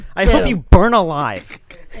I hope you burn alive.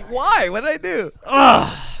 Why? What did I do?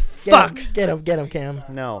 Ugh, fuck. Get him, Cam.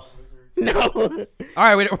 No, No.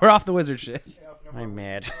 All right, we're off the wizard shit. I'm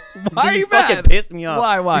mad. Why are you fucking mad? pissed me off.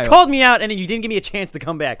 Why? You called me out and then you didn't give me a chance to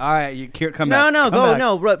come back. All right, you come No, back. no, Come go, back.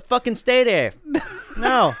 no, fucking stay there.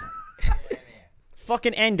 No.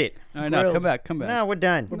 Fucking end it. All right, no, Grilled. come back. No, we're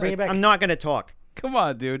done. bring it back. I'm not gonna talk. Come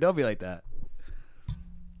on, dude. Don't be like that.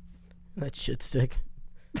 That shit stick.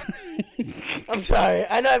 I'm sorry.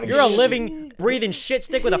 I know I haven't. You're a living, breathing shit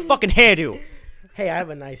stick with a fucking hairdo. Hey, I have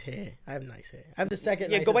a nice hair. I have the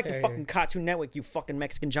second. Yeah, go back nicest to hair fucking here. Cartoon Network, you fucking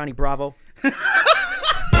Mexican Johnny Bravo.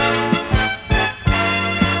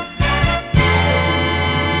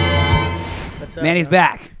 What's up, Manny's bro?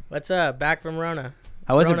 back. What's up? Back from Rona.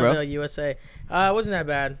 How was it, bro? Ronaville, USA. It wasn't that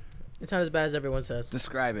bad. It's not as bad as everyone says.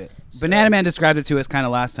 Describe it. Banana Man described it to us kind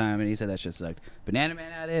of last time, and he said that shit sucked. Banana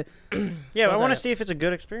Man had it. Yeah, I Was want to that? see if it's a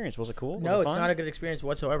good experience. Was it cool? Was No, it it's fun? not a good experience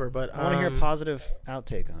whatsoever. But I want to hear a positive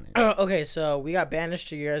outtake on it. Okay, so we got banished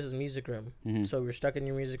to your guys' music room. So we were stuck in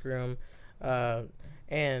your music room.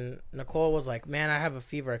 And Nicole was like, man, I have a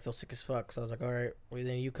fever. I feel sick as fuck. So I was like, all right, well,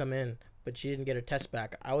 then you come in. But she didn't get her test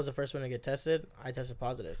back. I was the first one to get tested. I tested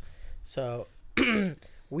positive. So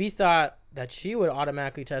we thought that she would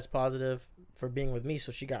automatically test positive for being with me.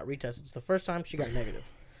 So she got retested. It's the first time she got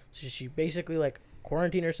negative. So she basically like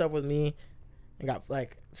quarantined herself with me and got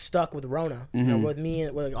like stuck with Rona. You know, with me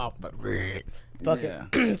and with fuck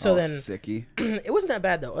it. So All then sicky. it wasn't that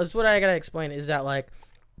bad though. That's what I gotta explain is that like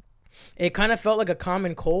it kind of felt like a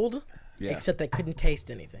common cold, Yeah. except I couldn't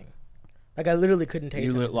taste anything. Like I literally couldn't taste.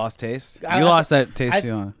 You anything. lost taste. I- You I- lost that taste. I-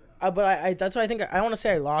 too. But I that's why I think I don't want to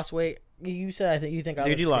say I lost weight. You said I think you think I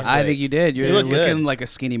Dude, looked you lost skinny. I think you did. You're You look looking good. like a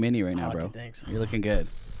skinny mini right now, Oh, bro. dude, thanks. You're looking good.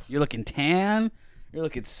 You're looking tan. You're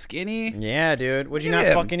looking skinny. Yeah, dude. Would you Look not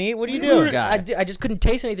at him. fucking eat? What do you This do? guy. I just couldn't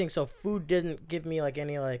taste anything, so food didn't give me like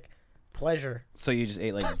any like pleasure. So you just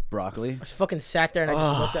ate like broccoli. I just fucking sat there and I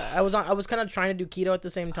just looked at. I was kind of trying to do keto at the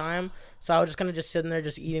same time, so I was just kind of just sitting there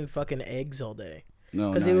just eating fucking eggs all day. No,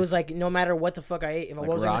 Because it was like no matter what the fuck I ate, if Like I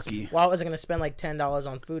wasn't Rocky. I wasn't gonna spend like $10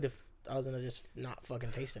 on food if I was gonna just not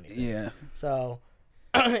fucking taste anything. Yeah. So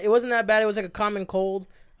it wasn't that bad. It was like a common cold.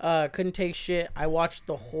 Couldn't taste shit. I watched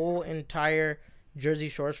the whole entire Jersey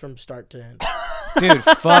Shores from start to end. Dude,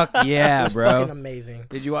 fuck It yeah, was bro. fucking amazing.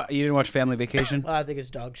 Did you you didn't watch Family Vacation? I think it's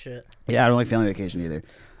dog shit. Yeah, I don't like Family Vacation either.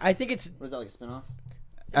 I think it's What is that, like a spinoff?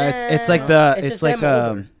 It's like the It's it's just like them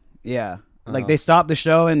older. yeah. Like they stopped the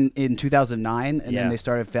show in 2009 and Yeah. then they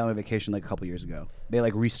started Family Vacation like a couple years ago. They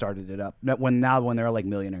like restarted it up. When they're like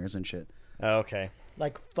millionaires and shit. Oh, okay.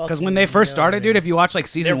 like fucking. Because when they first started, dude, if you watch like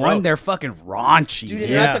season They're one, broke. they're fucking raunchy. dude, Dude, they're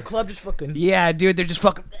Yeah. at the club just fucking. yeah, dude, they're just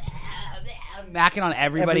fucking macking on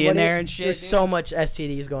everybody in there and shit. There's dude. so much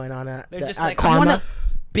STDs going on at. They're just at like, I want Karma.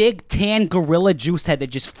 a big tan gorilla juice head that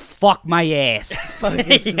just fuck my ass. Fucking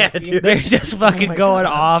Yeah, Snoopy. dude. They're just fucking my going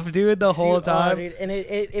God. off, dude, the whole Dude, oh, time. dude, and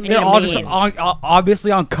it made They're all me- just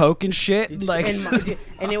obviously on coke and shit. Dude, Like,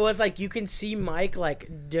 and it was like you can see Mike like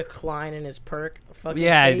decline in his perk. Fucking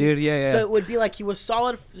Yeah, face. dude, yeah. So it would be like he was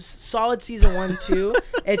solid season 1, 2.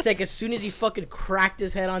 It's like as soon as he fucking cracked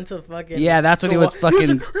his head onto fucking yeah, that's when the he was wall,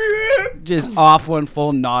 fucking like, just off one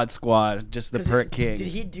full nod squad, just the 'cause perk king.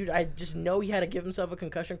 Dude, I just know he had to give himself a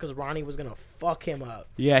concussion because Ronnie was gonna fuck him up.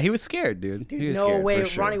 Yeah, he was scared, dude. Dude, he was no scared, way, for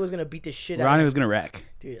sure. Ronnie was gonna beat the shit out Ronnie of was him. gonna wreck.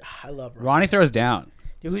 Dude, I love Ronnie. Ronnie throws down.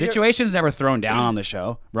 Dude, who's your- Situation's never thrown down on the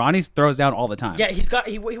show. Ronnie throws down all the time. Yeah,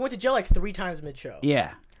 he went to jail like 3 times mid show.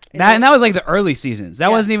 Yeah. And That was like the early seasons. That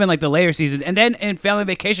Yeah. wasn't even like the later seasons. And then in Family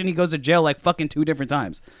Vacation, he goes to jail like fucking 2 different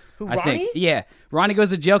times. Who, I Ronnie? think. Yeah. Ronnie goes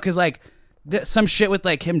to jail because like some shit with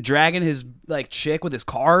like him dragging his like chick with his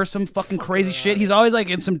car or some fucking crazy shit. He's always like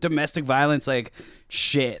in some domestic violence like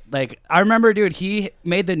shit. Like I remember, dude, he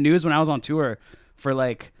made the news when I was on tour for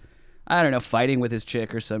like, I don't know, fighting with his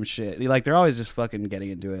chick or some shit. Like they're always just fucking getting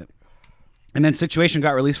into it. And then Situation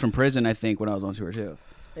got released from prison, I think, when I was on tour too.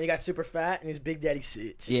 And he got super fat and he's Big Daddy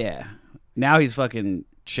Sitch. Yeah. Now he's fucking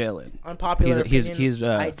chilling. Unpopular opinion, He's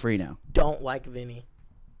I free now. don't like Vinny.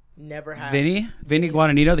 Never have. Vinny Vinny's-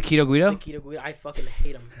 Guadagnino, the Keto Guido, The Keto Guido, I fucking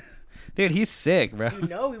hate him. dude, he's sick, bro. You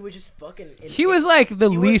know, he was just fucking. He was like the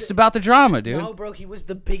he was- least about the drama, dude. No, bro, he was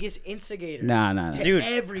the biggest instigator. Nah. To Dude.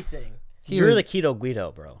 everything. You're was- the Keto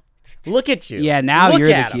Guido, bro. Look at you. Yeah, now Look you're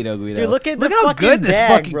the at him. Keto Guido. Dude, look at the how fucking good this bag,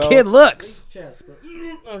 fucking bro. kid looks. Chest, bro.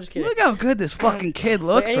 I'm just kidding. Look how good this fucking kid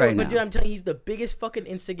looks But anyway, right but now. dude, I'm telling you, he's the biggest fucking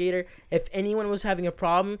instigator. If anyone was having a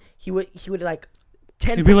problem, he would like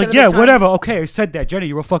 10%. He'd be like, of the yeah, time- whatever. Okay, I said that. Jenny,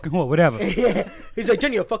 you're a fucking whore. Whatever. Yeah. He's like,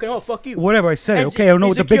 Jenny, you're fucking oh, fuck you. Whatever I said. And Okay, I don't know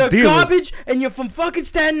he's what the like, big you're deal is. garbage, and you're from fucking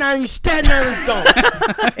Staten Island. You Staten Island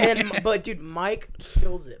dumb. But dude, Mike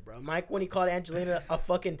kills it, bro. Mike, when he called Angelina a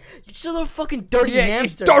fucking, you're just a little fucking dirty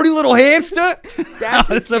hamster. Dirty little hamster. That's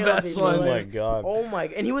That's the what killed best me, one. bro. Oh my God. Oh my,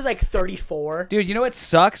 and he was like 34. Dude, you know what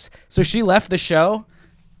sucks? So she left the show,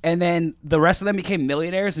 and then the rest of them became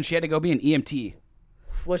millionaires, and she had to go be an EMT.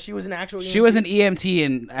 Well, she was an actual. She was an EMT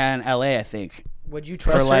in LA, I think, Would you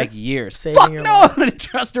trust for her? like years. Saving Fuck your no, life. I'm gonna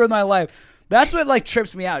trust her with my life. That's what like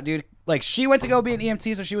trips me out, dude. Like she went to go be an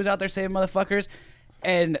EMT, so she was out there saving motherfuckers,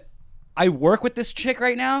 and I work with this chick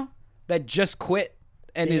right now that just quit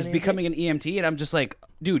and Being is an becoming an EMT, and I'm just like,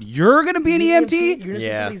 dude, you're gonna be an EMT? You're gonna save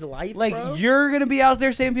Yeah. somebody's life, Like bro? you're gonna be out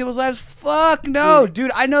there saving people's lives? Fuck no,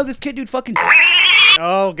 dude. I know this kid, dude. Fucking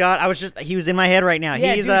Oh God, he was in my head right now.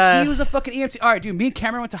 yeah, He's dude, he was a fucking EMT. All right, dude. Me and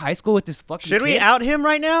Cameron went to high school with this fucking. Should we kid. out him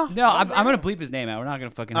right now? No, I'm gonna bleep his name out. We're not gonna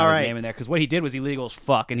fucking have All his right. name in there because what he did was illegal as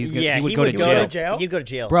fuck, and he would he go to jail. jail? He'd go to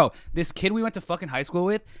jail. Bro, this kid we went to fucking high school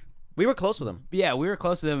with. We were close with him. Yeah, we were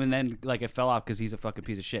close to him, and then like it fell off because he's a fucking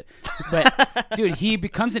piece of shit. But dude, he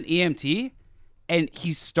becomes an EMT, and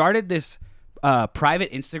he started this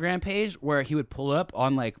private Instagram page where he would pull up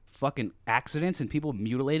on like fucking accidents and people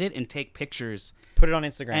mutilated and take pictures Put it on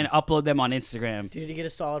Instagram. and upload them on Instagram. Did he get a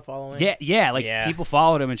solid following? Yeah, like Yeah. people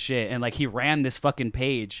followed him and shit, and like he ran this fucking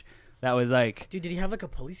page that was like. Dude, did he have like a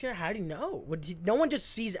police here? How did he know? No one just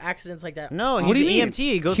sees accidents like that. no, What he's do an you mean? EMT.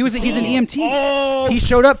 He goes. He's to an see- EMT. Oh, he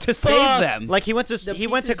showed up to save fuck. them. Like he went to The he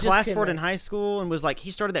went to pieces just came Classford out. in high school and was like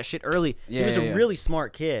he started that shit early. Yeah, he was yeah, a yeah. really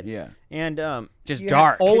smart kid. Yeah. And just Yeah,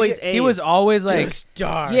 dark. always He was A's. always like. Just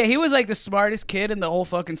dark. Yeah, he was like the smartest kid in the whole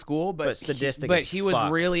fucking school, but sadistic But as he was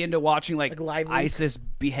fuck. really into watching like Like Live Leak? ISIS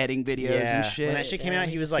beheading videos yeah. and shit. When that shit came Damn, out,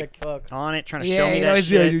 he he's was a like sick fuck. on it, trying to yeah, show me he'd that always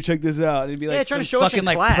be like, shit. "Dude, check this out." And he'd be like, Yeah, some trying to show us fucking in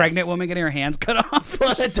like class. pregnant woman getting her hands cut off.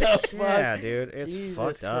 What the fuck? Yeah, dude, it's Jesus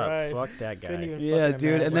fucked up. Christ. Fuck that Couldn't guy. even yeah, fucking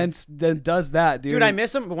dude, and imagine. then does that, dude. Dude, I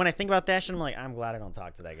miss him, but when I think about that shit, I'm like, I'm glad I don't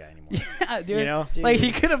talk to that guy anymore. Yeah, dude. You know? Like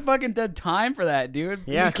he could have fucking done time for that, dude.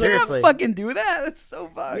 Yeah, he couldn't seriously. fucking do that. That's so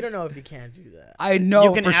fucked. We don't know if you can do that. I know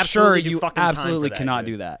You can for sure absolutely do you fucking time absolutely for that, cannot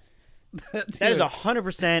dude. do that. That is Dude.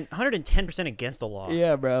 100%, 110% against the law.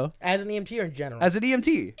 Yeah, bro. As an EMT or in general? As an E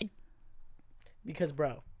EMT. Because,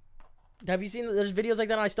 bro, have you seen? There's videos like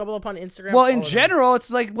that I stumble upon Instagram. Well, all in the time. general, it's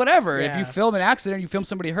like whatever. If Yeah. you film an accident, you film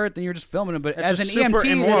somebody hurt, then you're just filming them. But That's as an just super EMT,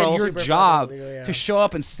 then immoral. it's your Super job fucking illegal, yeah. to show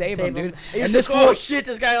up and save them, Save dude. him. And this this oh fool, shit,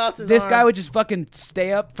 this guy lost his this arm. guy would just fucking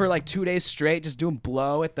stay up for like 2 days straight, just doing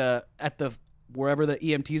blow at the wherever the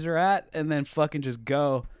EMTs are at, and then fucking just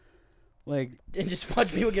go, like and just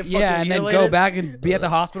watch people get yeah, fucking and then go mutilated. back and be at the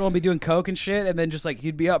hospital and be doing coke and shit, and then just like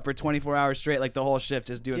he'd be up for 24 hours straight, like the whole shift,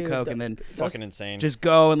 just doing Dude, coke, the- and then Fucking insane. just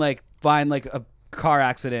go and like find like a car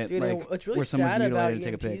accident, Dude, like and what's really where someone's sad about mutilated and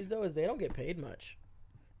take a pic. EMTs though is they don't get paid much.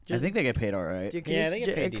 I think they get paid all right. Dude, Yeah, they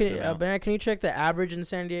get paid a decent amount. Baron, can you check the average in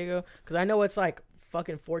San Diego? Because I know it's like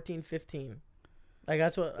fucking 14, 15. Like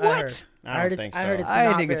that's what I heard. What? I don't heard think I heard so. it's I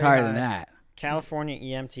not think it's very higher than high. that. California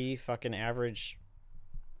EMT fucking average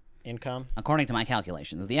income. According to my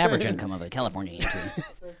calculations, the average income of a California EMT. Says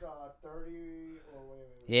 30 or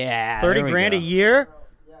wait. Yeah, 30 there we grand a go. year?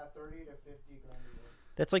 Yeah, 30 to 50 grand a year.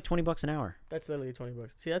 That's like $20 an hour. That's literally $20.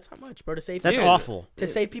 See, that's not much, bro. To save That's people, awful. to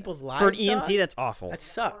save people's lives. For an EMT, dog, that's awful. that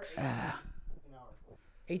sucks. An hour.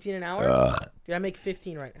 18 an hour. Dude, I make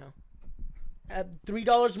 15 right now. At $3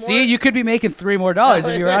 more. See, you could be making $3 more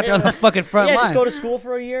if you were out there on the fucking front Yeah, line. just go to school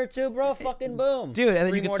for a year or two, bro. Fucking boom. Dude, and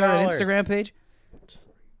then you $3 could more start an dollars. Instagram page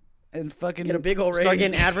and fucking get a big old raise. Start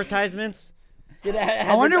getting advertisements.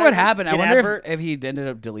 I wonder what happened. I Get wonder advert- if he ended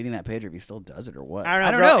up deleting that page or if he still does it or what. I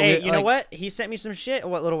don't know, bro. Hey, you know what? He sent me some shit a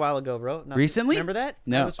little while ago, bro. Not Recently? Remember that?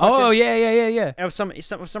 No. That was fucking- Oh yeah. Of some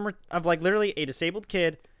of like literally a disabled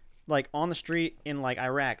kid, like on the street in like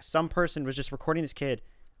Iraq. Some person was just recording this kid,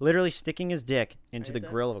 literally sticking his dick into the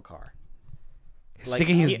grill of a car. Like,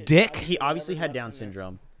 Sticking his he- dick, He obviously had Down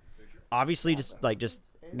syndrome. Obviously, just.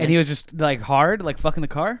 and he was just like hard, like fucking the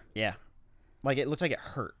car. Yeah. Like it looked like it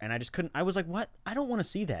hurt, and I just couldn't. I was like, "What? I don't want to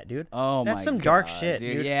see that, dude." Oh That's my some God, dark shit,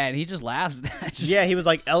 dude. Yeah, and he just laughs at that. Just- Yeah, he was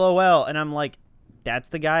like, "LOL," and I'm like, "That's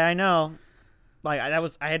the guy I know." Like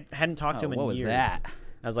I hadn't talked to him in what was years. that?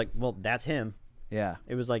 I was like, "Well, that's him." Yeah,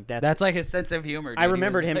 It was like that's like his sense of humor. Dude. I He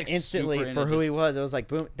remembered was, him like, instantly super for into who he just- was. It was like,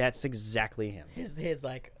 boom, that's exactly him. His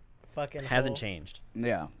like fucking Hasn't whole- changed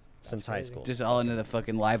Yeah, since high crazy. school. just all into the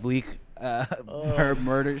fucking live leak, her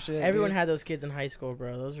murder shit. Everyone dude. had those kids in high school,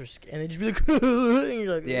 bro. Those were and they just be like, and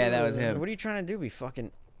you're like, Yeah, that was "Ugh." him. What are you trying to do? Be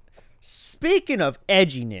fucking. Speaking of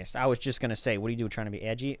edginess, I was just gonna say, what are you doing trying to be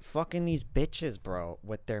edgy? Fucking these bitches, bro,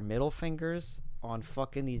 with their middle fingers on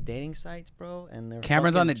fucking these dating sites, bro, and they're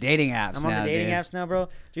Cameron's on the fucking- dating apps I'm on now, the dating dude. apps now, bro.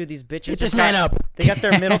 Dude, these bitches Get this just man got- up. They got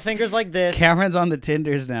their middle fingers like this. Cameron's on the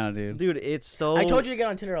Tinders now, dude. Dude, it's so. I told you to get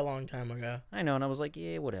on Tinder a long time ago. I know, and I was like,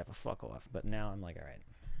 yeah, whatever, fuck off. But now I'm like, all right.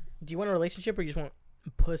 Do you want a relationship or you just want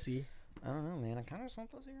pussy? I don't know, man. I kind of just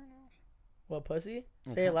want pussy right now. What pussy?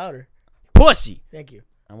 Say Okay. it louder. Pussy. Thank you.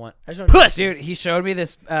 I want I just want pussy. Dude, he showed me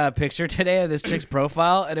this picture today of this chick's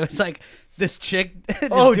profile, and it was like this chick just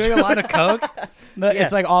Oh, doing a lot of coke. Yeah.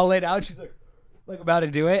 It's like all laid out. She's like about to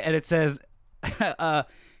do it, and it says,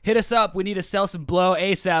 "Hit us up. We need to sell some blow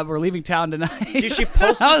ASAP. We're leaving town tonight." Dude, she That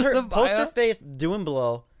was posts the her bio. face doing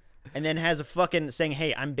blow, and then has a fucking saying,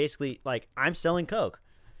 "Hey, I'm basically like I'm selling coke."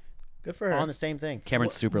 Good for her. On the same thing. Cameron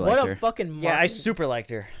super what liked a her. fucking Yeah, I marketing- super liked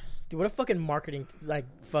her. Dude, what a fucking marketing like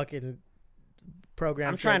fucking program.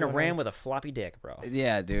 I'm trying to ram with a floppy dick, bro.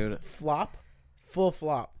 Yeah, dude. flop, full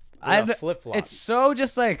flop. With a flip-flop. It's so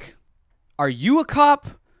just like, are you a cop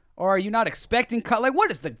or are you not expecting cop? Like,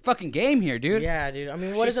 what is the fucking game here, dude? Yeah, dude. I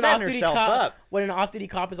mean, what She's is an setting off-duty herself cop? up. When an off-duty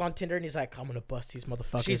cop is on Tinder and he's like, "I'm gonna bust these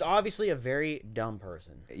motherfuckers." She's obviously a very dumb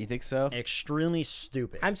person. You think so? Extremely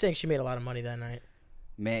stupid. I'm saying she made a lot of money that night.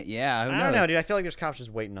 Man, yeah. Who I don't knows? know, dude. I feel like there's cops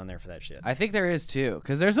just waiting on there for that shit. I think there is too,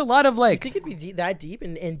 because there's a lot of You like, think it'd be that deep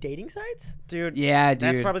in dating sites? Dude, yeah, dude.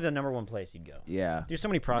 that's probably the number one place you'd go. yeah. There's so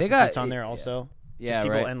many got- prostitutes on there also. Yeah, Just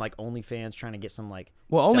people right. and like OnlyFans trying to get some like.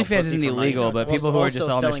 Well, sell OnlyFans pussy isn't for money. illegal, but Also- people who are just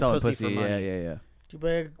also all there selling pussy. for Yeah, money. yeah. Dude, be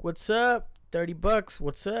like, what's up? $30.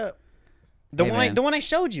 What's up? The Hey, one, man. the one I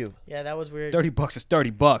showed you. Yeah, that was weird. $30 is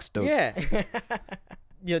 $30, dude. Yeah.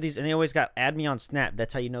 You know these, and they always got add me on Snap.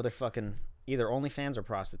 That's how you know they're fucking either OnlyFans or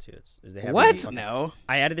prostitutes. Is they have What? fucking- No.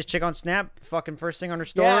 I added this chick on Snap. Fucking first thing on her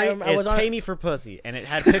story Yeah, I is was on pay it. me for pussy, and it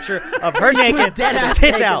had a picture of her naked, Dead ass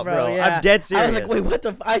tits naked, out, bro. Yeah. I'm dead serious. I was like, wait, what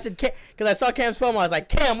the? I said, because I saw Cam's phone. I was like,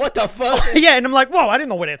 Cam, what the fuck? Yeah, and I'm like, whoa, I didn't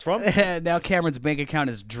know where that's from. Now Cameron's bank account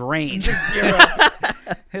is drained. Zero.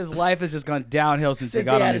 His life has just gone downhill since he Since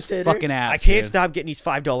got he on had his a Tinder. fucking ass. I can't dude. stop getting these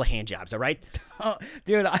 $5 hand jobs. All right. Oh,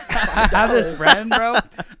 dude, I have this friend, bro.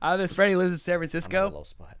 I have this friend. He lives in San I'm at a Francisco, low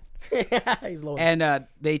spot. He's low. and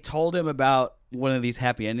they told him about one of these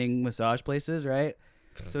happy ending massage places, right?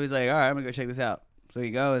 So he's like, "All right, I'm gonna go check this out." So he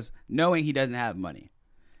goes, knowing he doesn't have money.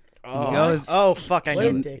 Oh, goes- oh fuck! I What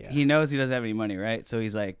a know. dick. Yeah. He knows he doesn't have any money, right? So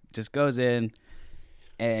he's like, just goes in,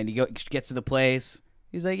 and gets to the place.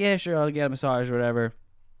 He's like, "Yeah, sure, I'll get a massage or whatever."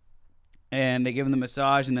 And they give him the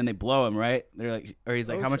massage, and then they blow him, right? They're like, or he's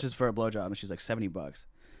like, Oh, "How much shit. is for a blowjob?" And she's like, $70.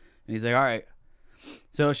 And he's like, "All right."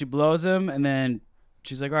 So she blows him, and then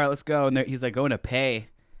she's like, "All right, let's go." And he's like, going to pay,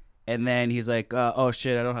 and then he's like, "Oh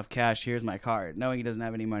shit, I don't have cash. Here's my card." Knowing he doesn't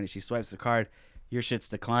have any money, she swipes the card. Your shit's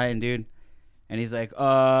declined, dude. And he's like,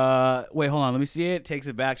 wait, hold on, let me see it. Takes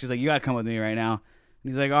it back. She's like, "You gotta come with me right now."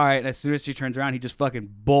 And he's like, "All right." And as soon as she turns around, he just fucking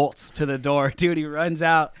bolts to the door, dude. He runs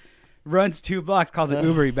out, runs 2 blocks, calls it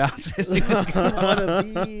Uber, he bounces. Dude, what a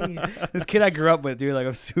beast. this kid I grew up with, dude, like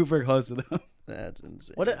I'm super close with him. That's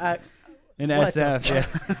insane. What a, In What the SF, yeah.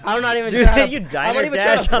 fuck? I'm not even Dude, trying to, you I'm not diner even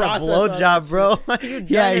trying dash to on a process all that blowjob, shit. bro. You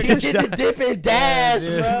Yeah, diner he He just did the dip and dash,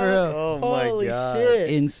 dude, bro. for real. Oh my Holy god. shit.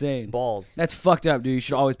 Insane. Balls. That's fucked up, dude. You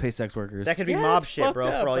should always pay sex workers. That could be Yeah, mob it's shit, bro.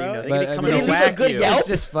 fucked up, For all you bro. know, they But, could be I coming mean, to Did he leave a whack good you. Yelp? It's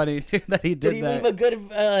just funny, dude, that he Did did he that. leave a good?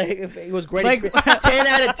 It was great. Like- experience. 10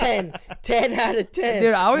 out of 10. 10 out of 10.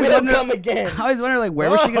 Dude, I always Will wonder- come again. I always wonder, like, where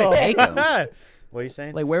was she gonna take him? What are you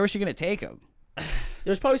saying? Like, where was she gonna take him?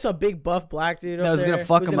 There's probably some big buff black dude That up was gonna there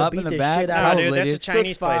fuck who's him gonna up in beat the the back? shit no, out Probably, dude, that's a dude.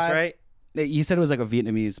 Chinese place, 6'5". right? You said it was like a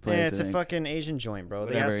Vietnamese place. Yeah, it's I a think. fucking Asian joint, bro.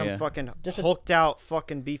 They Whatever, have some yeah. fucking Just a- hulked out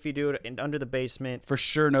fucking beefy dude under the basement. For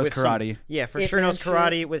sure knows with some- karate. Yeah, for Ip sure knows Man shit.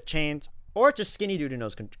 karate with chains, or just skinny dude who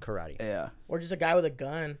knows karate. Yeah. Or just a guy with a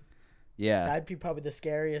gun. Yeah. That'd be probably the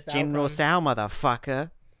scariest General outcome. Sal, motherfucker.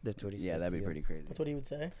 That's what he says. Yeah, that'd to be you. pretty crazy. That's what he would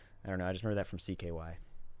say. I don't know. I just remember that from CKY.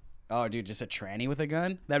 Oh, dude, just a tranny with a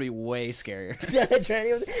gun? That'd be way scarier. Yeah, that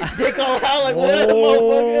tranny with dick all out like what a Oh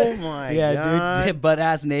motherfucker. my Yeah, god. dude, butt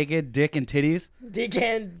ass naked, dick and titties. Dick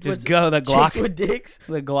and Just what's- go the chicks Glock, with dicks.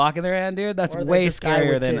 the Glock in their hand, dude. That's Or way this guy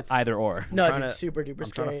scarier with than tits. either or. No, trying dude, to- super duper I'm trying to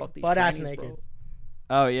scary. fuck these Butt ass trannies, naked. bro.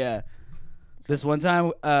 Oh yeah. This one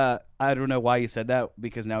time, I don't know why you said that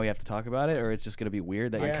because now we have to talk about it, or it's just gonna be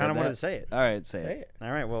weird that I you Yeah. said kind of wanted that. to say it. All right, say Say it. it. All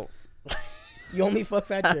right. Well, You only fuck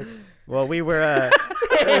fat chicks. well, we were.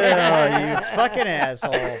 Oh, you fucking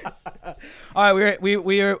asshole. All right,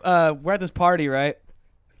 we're at this party, right?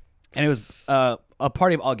 And it was a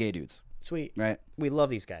party of all gay dudes, Sweet. right? We love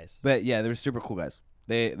these guys. But yeah, they were super cool guys.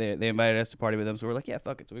 They invited us to party with them, so we're like, yeah,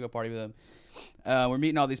 fuck it. So we go party with them. We're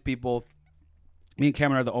meeting all these people. Me and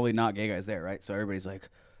Cameron are the only not gay guys there, right? So everybody's like,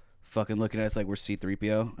 fucking looking at us like we're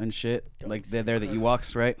C-3PO and shit. Like they're the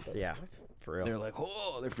Ewoks, right? Yeah, for real. They're like,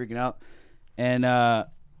 oh, they're freaking out. and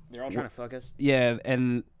They're all trying to fuck us. yeah,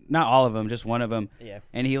 and not all of them, just one of them. Yeah.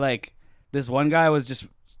 And he like, this one guy was just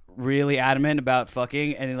really adamant about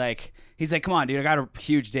fucking, and he's like, come on, dude, I got a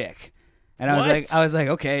huge dick. And I was like,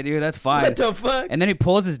 okay, dude, that's fine. What the fuck? And then he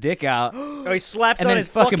pulls his dick out, Oh, he slaps and on then his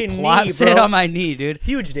fucking fucking knee, plops bro. it on my knee, dude.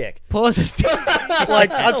 Huge dick. Pulls his dick. Like,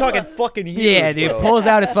 I'm talking fucking huge. Yeah, dude, bro. pulls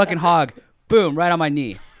out his fucking hog. Boom, right on my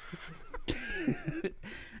knee.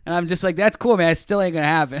 And I'm just like, that's cool, man. It still ain't gonna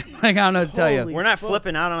happen. Like, I don't know what to tell you. Holy We're not fuck.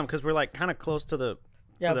 flipping out on him because we're like kind of close to the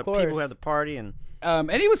Yeah, to of the people who course. have the party, and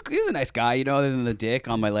And he was a nice guy, you know, other than the dick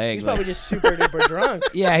on my leg. He's like- probably just super duper drunk.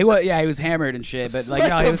 yeah, he was hammered and shit, but like What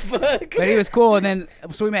no, the he was fuck? but he was cool. And then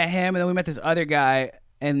so we met him, and then we met this other guy,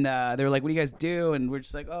 and they were like, "What do you guys do?" And we're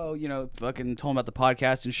just like, "Oh, you know, fucking told him about the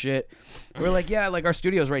podcast and shit." We're like, "Yeah, like our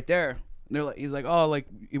studio's right there." And they're like, he's like, "Oh, like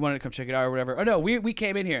you wanted to come check it out or whatever." Oh no, we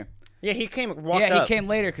came in here. yeah, he walked Yeah, up. he came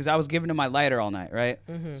later because I was giving him my lighter all night, right?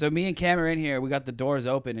 So me and Cam are in here. We got the doors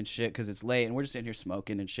open and shit because it's late, and we're just in here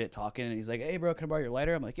smoking and shit, talking. And he's like, "Hey, bro, can I borrow your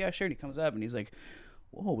lighter?" I'm like, "Yeah, sure." And he comes up and he's like,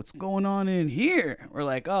 "Whoa, what's going on in here?" We're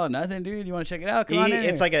like, "Oh, nothing, dude. You want to check it out? Come on in."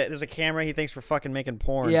 It's here." like there's a camera. He thinks we're fucking making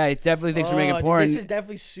porn. Yeah, he definitely thinks we're making Oh, porn. This is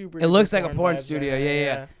definitely super. It looks like a duper porn vibes studio. right now,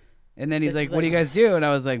 Yeah. And then he's This like, is "What do you like- guys do?" And I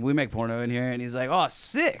was like, "We make porno in here." And he's like, "Oh,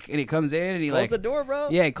 sick!" And he comes in and he Close like, the door, bro.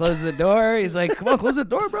 yeah, he closes the door. He's like, "Come on, close the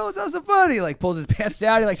door, bro. Let's have some fun." He like pulls his pants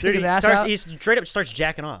down. He like Dude, took his ass out. he straight up starts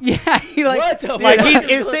jacking off. Yeah, he like What the Like fuck?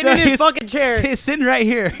 he's sitting in his he's- fucking chair. He's sitting right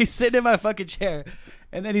here. He's sitting in my fucking chair.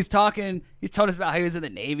 And then he's talking. He's told us about how he was in the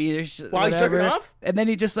Navy or shit. While he's jerking whatever. off? And then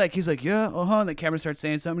he's like, yeah, And the camera starts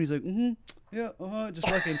saying something. He's like, yeah, Just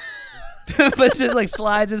fucking puts his like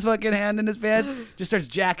slides his fucking hand in his pants. Just starts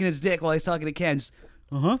jacking his dick while he's talking to Cam. Just,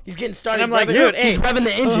 He's getting started. And I'm like, revving- dude, he's hey. revving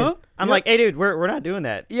the engine. Uh-huh. I'm like, hey, dude, we're not doing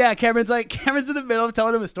that. Yeah, Cameron's in the middle of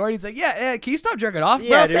telling him a story. He's like, yeah, can you stop jerking off, bro?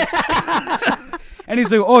 Yeah, dude. And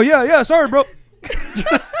he's like, oh yeah, sorry, bro.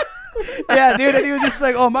 Yeah, dude. And he was just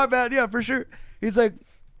like, oh my bad, yeah, for sure. He's like,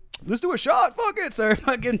 let's do a shot, fuck it. So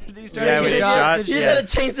fucking, he's trying Yeah, to we get did shots shots, and You shit. just had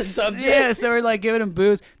to change the subject. Yeah, so we're like giving him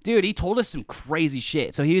booze. Dude, he told us some crazy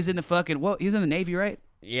shit. So he was in the fucking, he's in the Navy, right?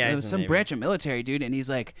 Yeah, It he's was in the some Navy. branch of military, dude. And he's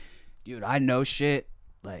like, dude, I know shit.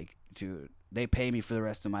 Like, dude, they pay me for the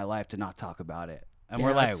rest of my life to not talk about it. And Yeah,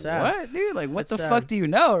 we're like, that's sad. what, dude? Like, what That's the sad. fuck do you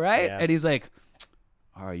know, right? Yeah. And he's like,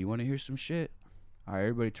 all right, you want to hear some shit? All right,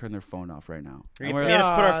 everybody turn their phone off right now. We And we're made us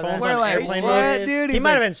put our Aw, phones we're on like, airplane what, mode. dude? He He's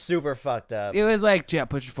might like, have been super fucked up. it was like, yeah,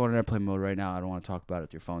 put your phone in airplane mode right now. I don't want to talk about it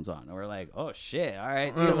with your phone's on. And we're like, oh shit, all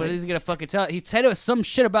right. Dude, what is he gonna fucking tell? He said it was some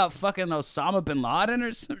shit about fucking Osama bin Laden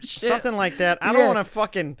or some shit. Something like that. I Yeah. don't want to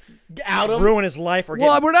fucking Out him. ruin his life or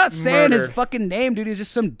Well, get we're not saying his murdered. fucking name, dude. He's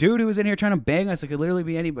just some dude who was in here trying to bang us. It could literally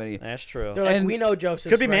be anybody. That's true. They're like, And- we know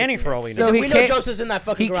Joseph's Could be right Manning here. for all we know. So we he know came- Joseph's in that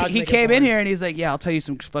fucking garage. He making came in porn. here and he's like, yeah, I'll tell you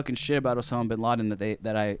some fucking shit about Osama bin Laden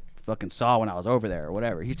that I fucking saw when I was over there or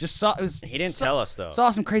whatever. He just saw. He didn't tell us though.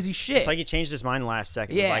 Saw some crazy shit. It's like he changed his mind last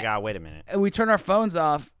second. He's Yeah. like, wait a minute. And we turn our phones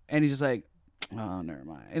off, and he's just like, oh, never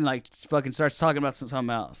mind. And like fucking starts talking about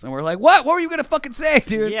something else. And we're like, what? What were you going to fucking say,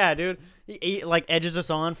 dude? Yeah, dude. He like edges us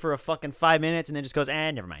on for a fucking 5 minutes and then just goes,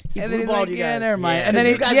 never mind. He And then he's blue-balled like, you yeah, guys. never mind. Yeah. And then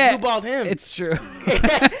You he, guys yeah, blue-balled him. It's true.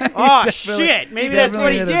 Oh definitely- shit! Maybe he that's what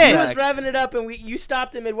definitely he hit us did. He back. was revving it up, and you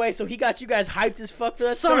stopped him midway, so he got you guys hyped as fuck for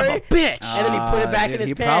that Son story. of a bitch. And then he put it back Dude, in his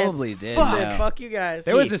he pants. probably did, Fuck, yeah. fuck you guys.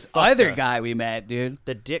 There was He this fucked other us. guy we met, dude.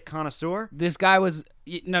 The dick connoisseur. This guy was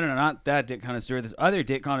no, not that dick connoisseur. This other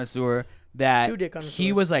dick connoisseur that Two dick he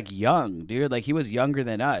connoisseurs. was like young, dude. Like he was younger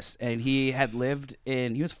than us, and he had lived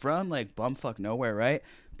in. He was from like bumfuck nowhere, right?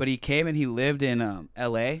 But he came and he lived in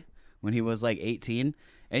L.A. when he was like 18.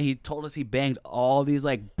 And he told us he banged all these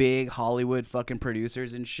like big Hollywood fucking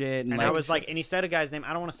producers and shit. And, And like, I was like, and he said a guy's name.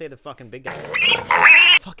 I don't want to say the fucking big guy.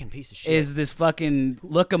 Fucking piece of shit. is this fucking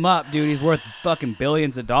look him up, dude? He's worth fucking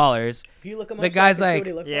billions of dollars. Can you look him the up guy's so I can see like- what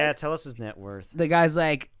he looks yeah, like? tell us his net worth. The guy's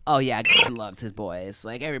like, oh yeah, loves his boys.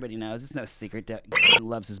 Like everybody knows, it's no secret.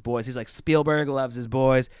 Loves his boys. He's like Spielberg loves his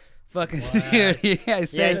boys. Fucking dude, yeah. Yeah, he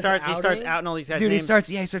Says starts outing? outing all these guys' Dude, names.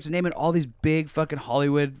 he starts naming all these big fucking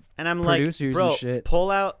Hollywood. and I'm like, producers bro, and shit. pull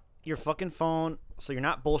out your fucking phone so you're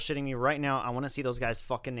not bullshitting me right now. I want to see those guys'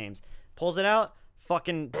 fucking names. Pulls it out,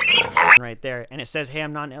 fucking right there, and it says, "Hey,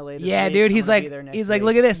 I'm not in LA." This Yeah, week. dude. I'm He's gonna like, be there next he's like, week."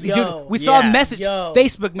 look at this, Yo, dude. We saw a yeah, message, yo,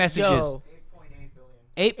 Facebook messages, Yo,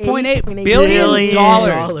 $8.8 $8.8 billion,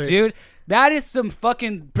 billion. dude. That is some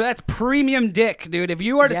fucking. That's premium dick, dude. If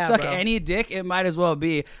you are to Yeah, suck bro. any dick, it might as well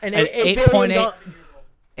be and an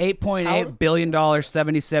 $8.8 How- billion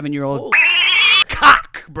 77-year-old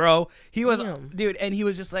cock, bro. He was, Damn. dude, and he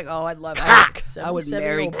was just like, oh, I'd love, I would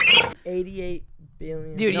marry. 88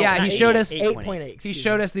 billion. Dude, No, yeah, not he showed us- 8.8. He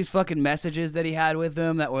showed us these fucking messages that he had with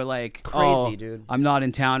him that were like, Crazy, oh, dude. I'm not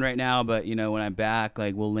in town right now, but you know when I'm back,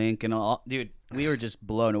 like we'll link and all. Dude, we were just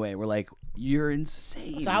blown away. We're like, you're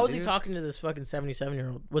insane. So how was he dude. talking to this fucking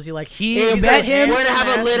 77-year-old? Was he like, He hey, met man, him- we're gonna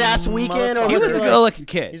have a lit ass Motherfucker. weekend? Or He was was he a like, good-looking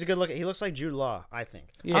kid. He's a good looking. He looks like Jude Law, I think.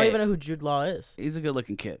 Yeah, I don't even know who Jude Law is. he's a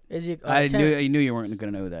good-looking kid. Is he? I 10? knew you weren't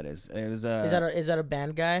gonna know who that is. It was Is that a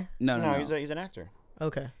band guy? no. He's an actor.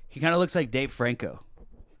 Okay. He kind of looks like Dave Franco.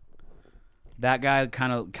 That guy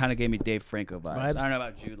kind of gave me Dave Franco vibes. Vibes? I don't know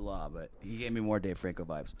about Jude Law, but he gave me more Dave Franco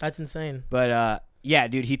vibes. That's insane. But yeah,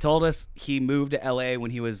 dude, he told us he moved to LA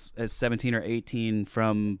when he was 17 or 18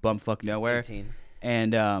 from bumfuck nowhere. 18.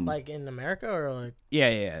 And Like in America or like?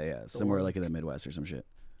 yeah, somewhere world. like in the Midwest or some shit.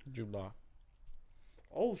 Jude Law.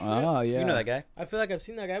 Oh shit. Oh yeah. You know that guy? I feel like I've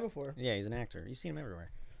seen that guy before. Yeah, he's an actor. You've seen him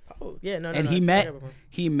everywhere. Oh yeah, no. And no, he I've seen met that guy before.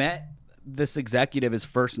 he met this executive his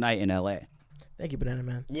first night in LA. Thank you, Banana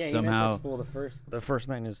Man. Yeah, Somehow- he met this fool the first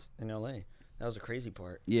night in L.A. That was a crazy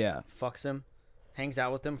part. Yeah. Fucks him, hangs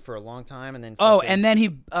out with him for a long time, and then. Oh, fucking- and then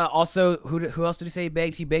he also who else did he say he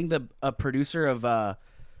banged? He banged the producer of the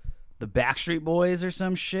Backstreet Boys or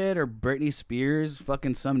some shit, or Britney Spears,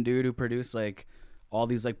 fucking some dude who produced like all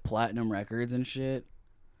these like platinum records and shit.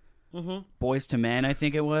 Mhm. Boys to Men, I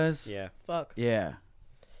think it was. Yeah. Fuck. Yeah.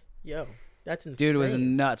 Yo, that's insane. Dude, it was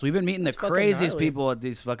nuts. We've been meeting That's the fucking craziest gnarly. people at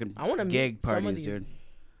these fucking I wanna meet gig some of parties, these- dude.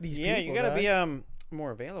 These Yeah, people, you gotta dog. be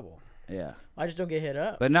more available. Yeah. I just don't get hit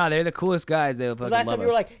up. But no, they're the coolest guys. They fucking Last love time you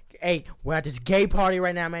were us. like, "Hey, we're at this gay party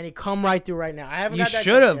right now, man. You come right through right now." I haven't You got that.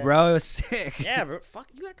 should have, yet. bro. It was sick. Yeah, but fuck,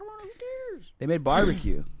 you got Corona. Who cares? They made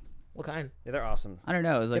barbecue. What kind? Yeah, they're awesome. I don't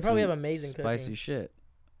know. It was like probably some have amazing spicy cooking. shit.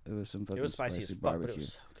 It was some fucking It was spicy as fuck, but barbecue. it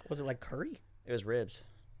was Was it like curry? ribs.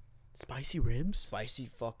 Spicy ribs? Spicy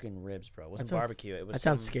fucking ribs, bro. It wasn't That sounds- barbecue. It was. That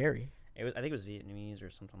sounds some- scary. It was. I think it was Vietnamese or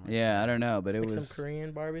something like. Yeah, I don't know, but it Like was some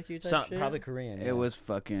Korean barbecue type Some, shit. probably Korean. it yeah. was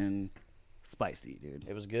fucking spicy, dude.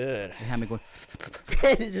 It was good. They had me going,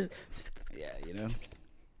 It's just, yeah, you know.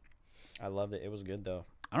 I loved it. It was good though.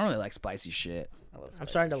 I don't really like spicy shit. I love. I'm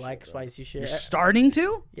spicy starting to shit, like bro. spicy shit. You're starting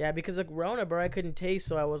to? Yeah, because like Rona, bro, I couldn't taste,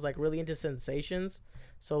 so I was like really into sensations.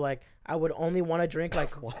 So like I would only want to drink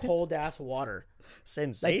like cold ass water. Like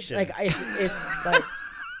Sensations. like if like.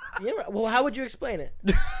 You know, well, how would you explain it?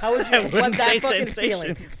 How would you I what wouldn't say that fucking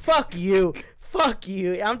feeling? sensations. Fuck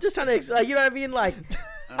you. I'm just trying to, like, you know what I mean? Like,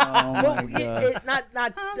 Oh well, my god.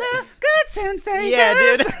 not. Good sensation.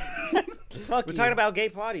 yeah, dude. Fuck We're you. talking about gay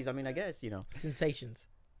parties. I mean, I guess sensations.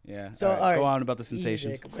 Yeah. So, all right, all right. go on about the Easy,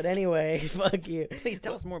 sensations. dick. But anyway, fuck you. Please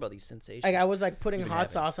tell us more about these sensations. Like I was like putting You've been hot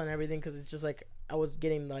having. sauce on everything because it's just like I was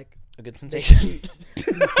getting like a good sensation.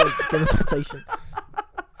 the sensation.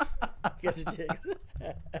 Guess your dicks.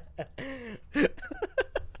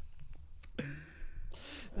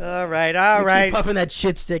 all right, Keep puffing that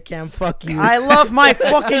shit stick, Cam. Fuck you. I love my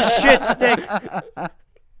fucking shit stick.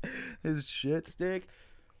 His shit stick.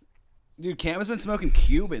 Dude, Cam has been smoking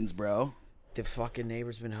Cubans, bro. The fucking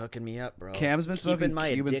neighbor's been hooking me up, bro. Cam's been smoking Keeping my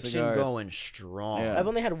Cuban addiction cigars. going strong. Yeah. I've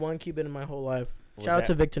only had one Cuban in my whole life. What Shout out was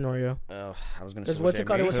to that? Vic Tenorio. Oh, I was gonna say. Because what's it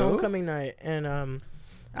called? It was Who? homecoming night, and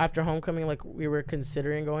after homecoming, like we were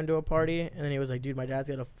considering going to a party, and then he was like, "Dude, my dad's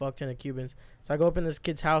got a fuck ton of Cubans." So I go up in this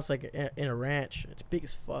kid's house, like in a ranch. It's big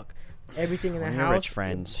as fuck. Everything in the One of your house, rich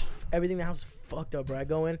friends. everything in the house is fucked up, bro. I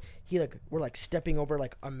go in, we're like stepping over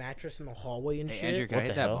like a mattress in the hallway and Hey, shit. Andrew, can What I hit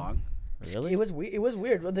the that hell? bong? Really? It was weird. It was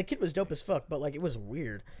weird. Well, the kid was dope as fuck, but like it was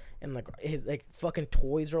weird, and like his like fucking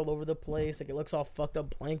toys are all over the place. Like it looks all fucked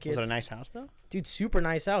up blankets. Was it a nice house though? Dude, super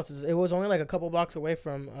nice house. It was only like a couple blocks away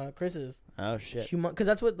from Chris's. Oh shit. Because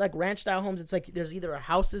that's what like ranch style homes. It's like there's either a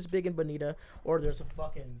house this big in Bonita or there's a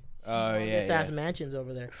fucking Oh, yeah, ass yeah. mansions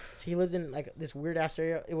over there. So he lived in like this weird ass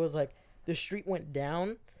area. It was like the street went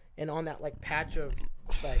down, and on that like patch of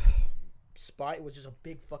like spot, it was just a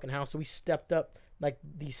big fucking house. So we stepped up like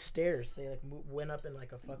these stairs. They like went up in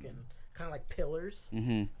like a fucking kind of like pillars.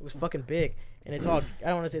 Mm-hmm. It was fucking big, and it's all I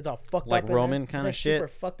don't want to say it's all fucked Like up. in Roman there. It's, kinda like, shit? Super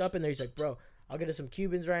fucked up in there. He's like, bro, I'll get us some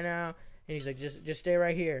Cubans right now, and he's like, just stay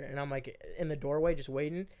right here. And I'm like in the doorway, just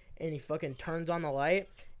waiting, and he fucking turns on the light,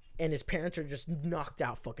 and his parents are just knocked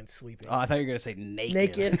out, fucking sleeping. Oh, I thought you were gonna say naked.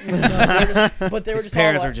 Naked, but they were His just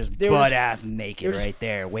parents all, are just they were butt just- ass they naked were just- right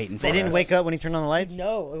there, waiting for They didn't us. wake up when he turned on the lights.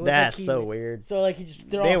 No, it was That's like he, so weird. So like he just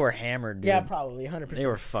They were hammered, dude. yeah, probably 100%. They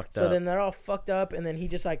were fucked So up. then they're all fucked up, and then he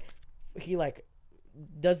just like he like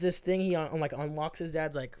does this thing. He like unlocks his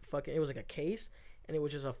dad's like fucking. It was like a case, and it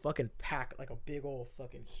was just a fucking pack, like a big old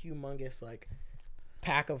fucking humongous like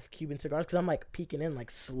pack of Cuban cigars. Because I'm like peeking in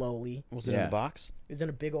like slowly. Was it in Yeah. a box? It was in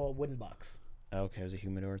a big old wooden box. Okay, it was a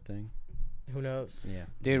humidor thing. Who knows? Yeah.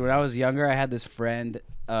 Dude, when I was younger, I had this friend,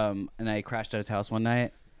 and I crashed at his house one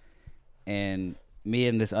night, and me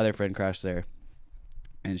and this other friend crashed there,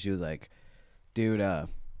 and she was like, dude,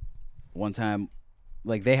 one time,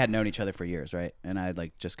 like, they had known each other for years, right? And I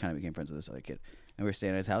like just kind of became friends with this other kid, and we were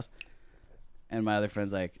staying at his house, and my other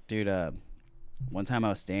friend's like, dude, one time I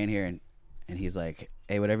was staying here, and he's like,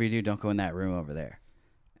 hey, whatever you do, don't go in that room over there.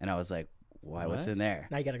 And I was like, why? What's What? in there?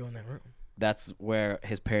 Now you gotta go in that room. That's where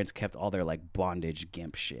his parents kept all their like bondage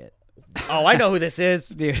gimp shit. Oh, I know who this is.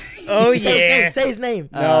 Dude, Oh Say his name. yeah. Say his name.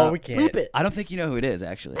 No, we can't. Bleep it. I don't think you know who it is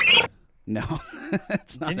actually. No,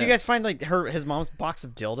 it's not. Did you guys find like his mom's box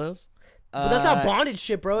of dildos? But that's how bondage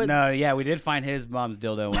shit, bro. No, yeah, we did find his mom's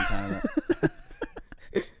dildo one time.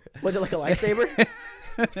 Was it like a lightsaber?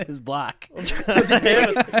 His block. Was it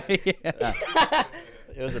big? Yeah.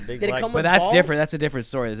 It was a big. Did it black- come But with that's balls? different. That's a different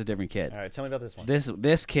story. That's a different kid. All right, tell me about this one.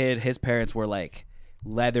 This kid, his parents were like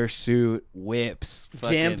leather suit, whips,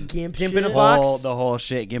 fucking Gimp Gimp in a shit. box? the whole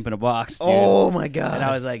shit, gimp in a box, dude. Oh my god. And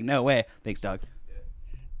I was like, no way. Thanks, dog.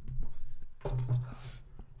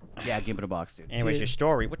 Yeah, gimp in a box, dude. Anyways, Dude. your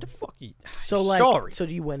story. What the fuck? So like, story. so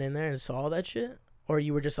you went in there and saw all that shit, or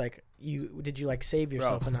you were just like, did you like save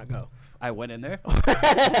yourself and not go? I went in there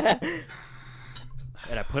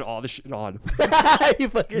and I put all the shit on. You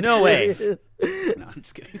fucking No way. serious? No, I'm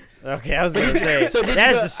just kidding. Okay, I was gonna say So did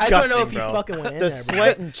that you is go- I just disgusting, wanna know if you bro. fucking went in the there, bro.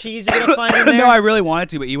 sweat and cheese you're gonna find in there. No, I really wanted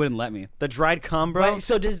to, but you wouldn't let me. The dried cum, bro. Right,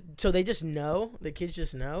 so they just know? The kids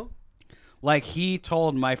just know? Like, he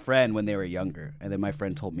told my friend when they were younger, and then my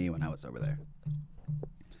friend told me when I was over there.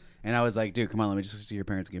 And I was like, dude, come on, let me just see your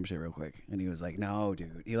parents' game shit real quick. And he was like, no,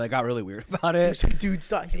 dude. He like got really weird about He it. was like, dude,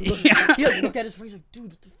 stop. He looked, Yeah. he like, looked at his friend. He's like, dude,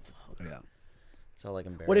 what the fuck? Yeah. So like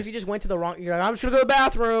embarrassed. What if you just went to the wrong? You're like, I'm just gonna go to the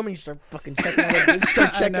bathroom, and you start fucking checking. You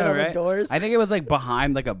start I checking know, all the right? doors. I think it was like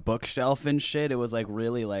behind like a bookshelf and shit. It was like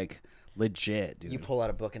really like legit, dude. you pull out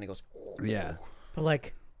a book and it goes. Yeah. But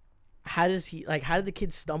like, how did the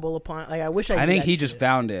kids stumble upon? Like, I wish I. I knew think that he just shit.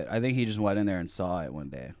 found it. I think he just went in there and saw it one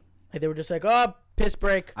day. Like they were just like, oh, piss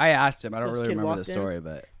break. I asked him. I don't This really kid remember the walked in? story,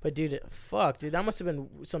 but But dude, fuck, dude, that must have been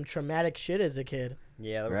some traumatic shit as a kid.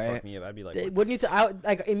 Yeah, that would Right? fuck me up. I'd be like, Wouldn't you?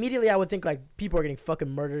 Like immediately, I would think like people are getting fucking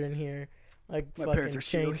murdered in here. Like my fucking parents are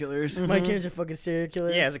serial chains. killers. My parents are fucking serial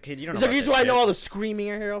killers. yeah, as a kid, you don't He's know. like, about here's that why I know shit. all the screaming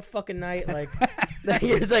here all fucking night. Like,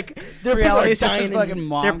 here's like, there are people Reality are is just dying. his in fucking here.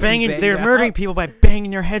 mom They're getting banging. banged They're out. murdering people by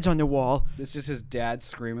banging their heads on the wall. It's just his dad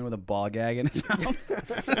screaming with a ball gag in his mouth.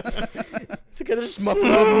 It's like they're just muffled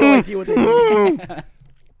up, no idea what they do.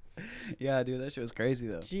 Yeah, dude, that shit was crazy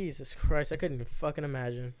though. Jesus Christ, I couldn't even fucking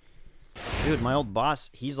imagine. Dude, my old boss,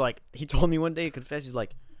 he told me one day, he confessed,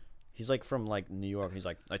 he's like from like New York. He's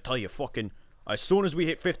like, I tell you, fucking, as soon as we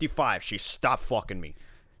hit 55, she stopped fucking me.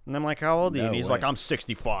 And I'm like, how old are you? No And he's way. like, I'm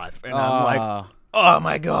 65. And I'm like, Aw, oh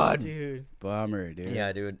my god. Dude, bummer, dude.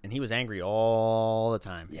 Yeah, dude. And he was angry all the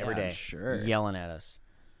time, every Yeah, I'm day, sure. yelling at us.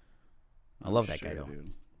 I love that Sure, guy though.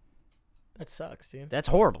 dude. that sucks, dude. That's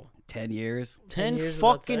horrible. 10 years. 10 10 years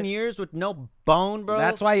without fucking sex? years with no bone, bro.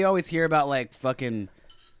 That's why you always hear about like fucking,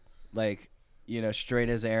 like, you know, straight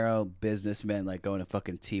as arrow businessmen like going to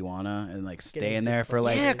fucking Tijuana and like staying there for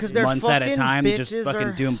like Yeah, 'cause they're months at a fucking time, just bitches fucking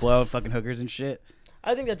are- doing blow fucking hookers and shit.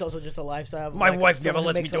 I think that's also just a lifestyle. Of, My like, wife someone never who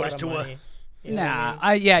lets me makes do a lot this of to her. money. You know what I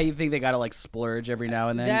Nah, mean? yeah, you think they gotta like splurge every now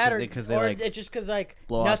and then That because they or like it's just because like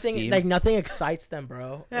blow off nothing steam. like nothing excites them,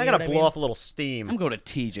 bro. Yeah, I You know gotta what blow mean? off a little steam. I'm going to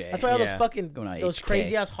TJ. That's why all those Yeah. fucking Going to those HK.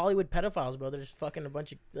 crazy ass Hollywood pedophiles, bro. They're just fucking a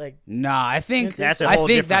bunch of like. Nah, I think That's a I whole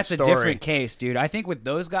think different that's a story. different case, dude. I think with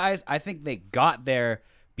those guys, I think they got there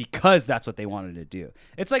because that's what they wanted to do.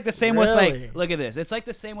 It's like the same with Really? like, look at this. It's like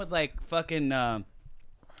the same with like fucking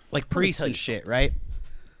like priests and shit, right?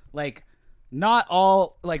 Like, not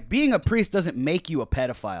all like being a priest doesn't make you a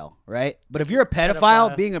pedophile, right? But if you're a pedophile,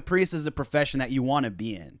 Pedophile. being a priest is a profession that you want to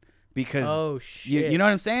be in because Oh you, shit! you know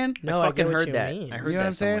what I'm saying? No, I fucking get what heard you that. mean. I heard You know what that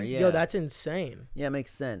I'm saying? somewhere. Yeah. Yo, that's insane. yeah, it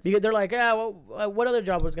makes sense. Because they're like, yeah, well, what other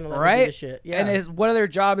job was gonna let me do Right? this shit? Yeah, And it's, what other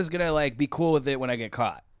job is gonna like be cool with it when I get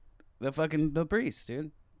caught? The priest,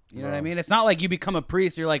 dude. You know what I Bro. mean? It's not like you become a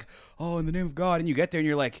priest. You're like, oh, in the name of God, and you get there and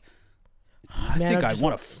you're like, I Man, think I I just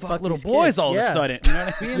want wanna to fuck fuck little these boys kids. all of Yeah. a sudden. You know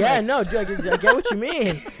what I mean? yeah, Like, no, dude, I get what you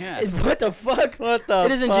mean. Yeah. It's what the fuck? What the It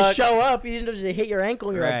doesn't fuck? just show up. You didn't just hit your ankle.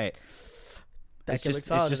 And you're like, right. that It's kid just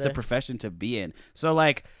looks solid a today. profession to be in. So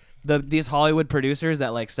like these Hollywood producers that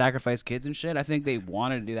like sacrifice kids and shit, I think they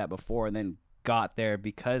wanted to do that before and then got there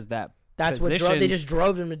because that That's what position, they just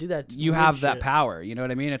drove them to do that. you weird have that shit. power. You know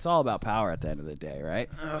what I mean? It's all about power at the end of the day, right?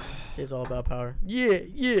 It's all about power. Yeah,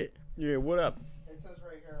 yeah. Yeah, what up? It says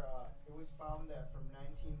right here, it was found that from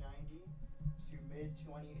 1990 to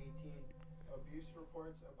mid-2018, abuse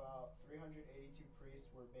reports about 382 priests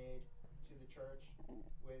were made to to the church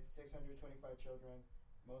with 625 children,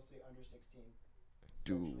 mostly under 16,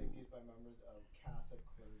 Dude. sexually abused by members of Catholic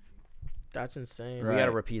clergy. That's insane. Right. We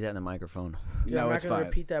gotta repeat that in the microphone. Dude, No, I'm not it's gonna fine.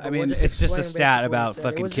 repeat that, I but we'll mean, just it's just a explain stat basically what he about said.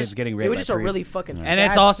 fucking It was kids just- getting raped It was by just a really priests. fucking And sad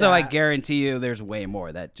it's also, I stat guarantee you, there's way more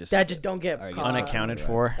that just don't get are caught. Unaccounted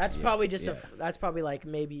for. That's Yeah, probably just yeah. that's probably like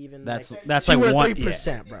maybe even That's like that's 2 like or 1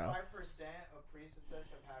 3%, bro. 55% of priestesses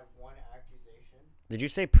have had one accusation. Did you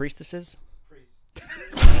say priestesses? Priests.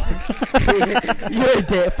 You're a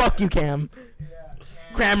dick. Fuck you, Cam. Yeah.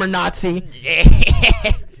 Grammar Nazi.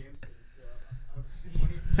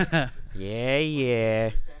 Yeah, yeah.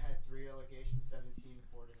 3% had 3 allegations, 17,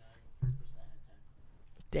 4 to 9,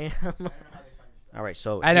 3% had 10. Damn. I don't know how they find this. All right,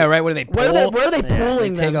 so I know, right? What do they pull? Where are they Yeah,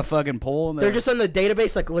 pulling They take them? a fucking poll. And They're just on the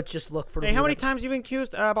database. Like, let's just look for. Hey, how many whoever- times you been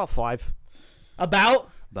accused? About 5. About?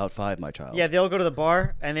 about 5, my child. Yeah, they'll go to the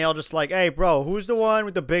bar and they'll just like, hey, bro, who's the one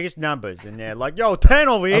with the biggest numbers? And they're like, yo, 10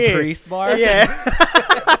 over a here. priest bar.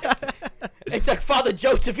 Yeah. It's like Father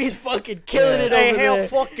Joseph. He's fucking killing it Hey, over hail there.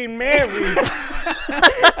 fucking Mary.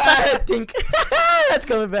 Dink. That's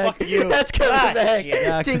coming back. Fuck you. That's coming Ah, back. shit. The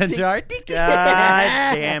accent Dink, dink. jar. Dink, dink.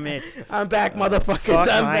 God damn it. I'm back, motherfuckers. Fuck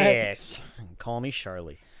I'm my back. ass. Call me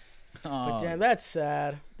Charlie. But damn, that's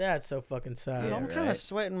sad. That's so fucking sad. Dude, Yeah, I'm kind of right.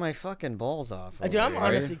 sweating my fucking balls off. Dude, over I'm here.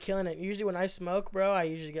 honestly killing it. Usually when I smoke, bro, I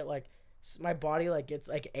usually get like my body like gets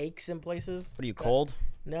like aches in places. What are you, cold?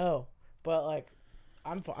 No, but like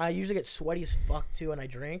I usually get sweaty as fuck too when I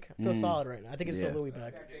drink. I feel solid right now. I think it's Yeah. the Louis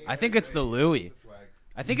bag. I think it's the Louis.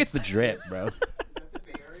 I think it's the drip, bro. Is that the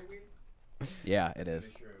Bay Area weed? Yeah, it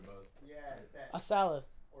is. Yeah, it's that A salad.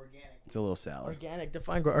 organic. It's a little salad. Organic.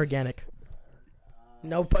 Define organic.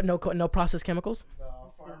 No processed chemicals. The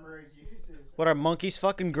farmer uses. What, are monkeys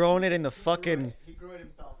fucking growing it in the fucking... He grew it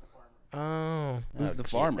himself, the farmer. Oh. Who's the shit,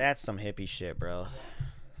 farmer? That's some hippie shit, bro.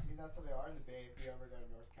 I mean, that's how they are in the Bay. If you ever go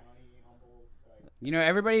to North County, Humboldt, like, You know,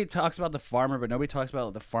 everybody talks about the farmer, but nobody talks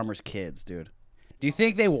about the farmer's kids, dude. Do you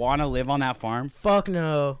think they want to live on that farm? Fuck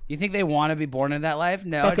no. You think they want to be born in that life?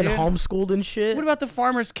 No, Fucking dude. homeschooled and shit. What about the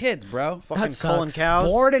farmer's kids, bro? Fucking sucks. culling cows.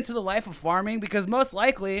 Bored into the life of farming because most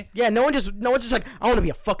likely, Yeah, no one's just like, I want to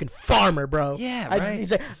be a fucking farmer, bro. Yeah, right.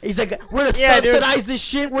 He's like, we're gonna Yeah, dude. subsidize this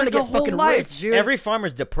shit. We're like gonna the get whole fucking life, rich. dude. Every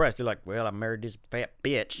farmer's depressed. They're like, well, I married this fat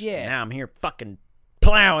bitch. Yeah. Now I'm here fucking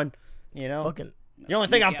plowing. You know? Fucking The only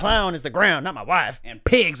thing I'm plowing is the ground, not my wife. and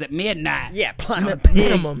pigs at midnight. Yeah, plowing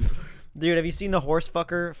minimum. pigs. Dude, have you seen the horse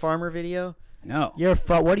fucker farmer video? No. You're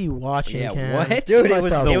what are you watching, Yeah, Cam? what? Dude, What it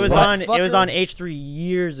was the it was fuck? on fucker? H3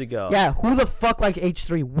 years ago. Yeah, who the fuck like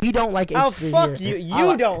H3? We don't like H3 Oh fuck here. you!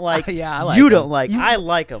 You don't like. Yeah, I like You him. don't like. You- I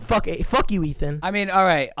like him. Fuck you, Ethan. I mean, all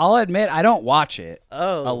right. I'll admit I don't watch it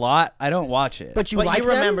Oh, a lot. I don't watch it. But you but like you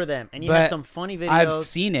remember them, and you But have some funny videos. I've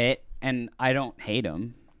seen it, and I don't hate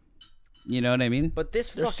them. You know what I mean? But this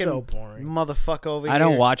They're fucking so boring. motherfucker over here. I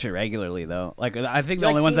don't watch it regularly though. Like I think the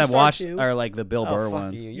like only ones I've Keemstar watched too? are like the Bill Oh, Burr fuck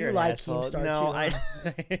ones. you. You You're an like asshole. Keemstar No, too,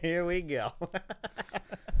 I. Here we go.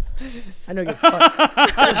 I know you're.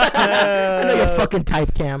 I know you're fucking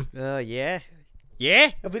type, Cam. Yeah.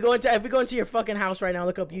 Yeah. If we go into your fucking house right now,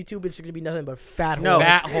 look up YouTube. It's gonna be nothing but fat. No. whores.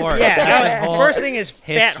 Fat whore. Yeah. That's that his was- whole first thing is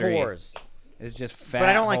fat history. whores, It's just fat. but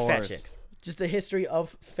I don't like fat whores. chicks. Just the history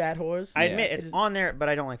of fat whores. I Yeah. admit it's on there, but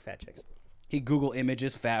I don't like fat chicks. He Google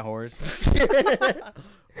images fat whores.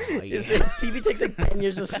 His TV takes like 10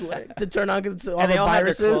 years to turn on because all And the they all have their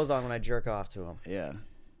viruses. clothes on when I jerk off to them. Yeah.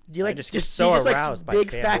 Do you like just just get so you just aroused by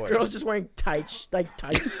like big fat fat whores. girls just wearing tight shit?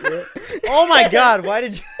 Oh my God! Why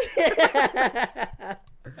did you?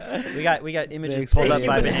 we got images Thanks, pulled thank up you,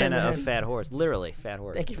 by banana Banana of man. fat whores. Literally fat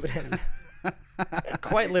whores. Thank you for that.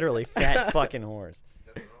 Quite literally fat fucking whores.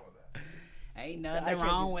 Ain't I nothing can't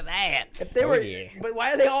wrong do- with that. If they Oh, were, yeah. but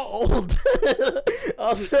why are they all old?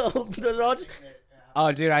 They're all just,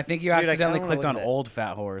 Oh, dude, I think you Dude, I accidentally kinda clicked wanna on look at old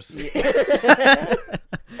fat whores.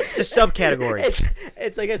 It's a subcategory.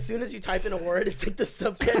 it's like as soon as you type in a word, it's like the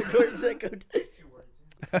subcategories that go.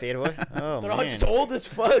 Fade away. Oh They're all man. just old as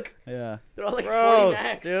fuck. Yeah. They're all like 40 Gross,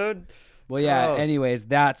 max. dude. Well, yeah. Gross. Anyways,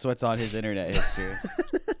 that's what's on his internet history.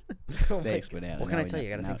 Oh my Thanks, God. banana. What can Now I we tell you? I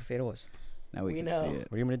know- gotta now, think of fade aways. now we We can know. see it.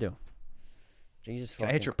 What are you gonna do? Jesus Can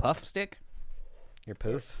I hit your puff stick? Your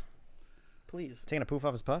poof? Please. Taking a poof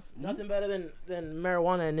off his puff? Nothing better than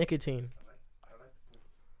marijuana and nicotine.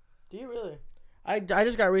 Do you really? I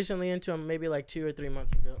just got recently into them maybe like 2 or 3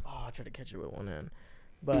 months ago. Oh, I tried to catch it with one hand.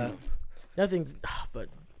 But nothing. But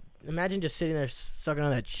imagine just sitting there sucking on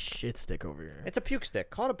that shit stick over here. It's a puke stick.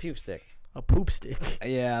 Call it a puke stick. A poop stick.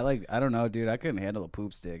 Yeah, I don't know, dude. I couldn't handle a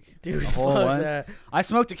poop stick. Dude, A whole fuck one? that. I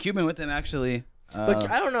smoked a Cuban with him actually. But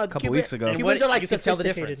I don't know. a couple weeks ago. And Cubans what- are like you can tell the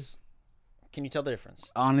sophisticated. difference. Can you tell the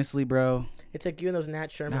difference? Honestly, bro, It's like you and those Nat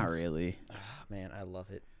Shermans. not really. Man, I love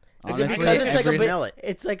it. Is it Honestly, because it's like every- a bit, smell it.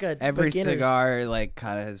 it's like a every beginner's- cigar like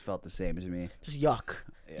kind of has felt the same to me. just yuck.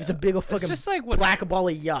 Yeah. Just a big old It's fucking just like what. black ball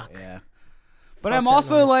of yuck. Yeah. But Fuck I'm that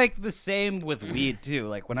also noise. like the same with weed too.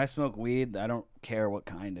 Like when I smoke weed, I don't care what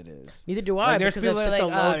kind it is. Neither do I Like, there's because people that's that such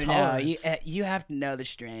are a like, low oh no, tolerance. you have to know the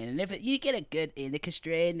strain, and if you get a good indica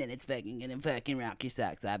strain, then it's fucking gonna fucking rock your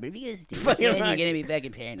socks off. But if you get a stupid Fucking strain, you're rock. gonna be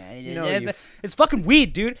fucking paranoid. You know, It's fucking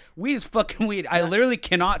weed, dude. Weed is fucking weed. I literally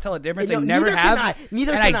cannot tell a difference. You know, I never neither have, can I.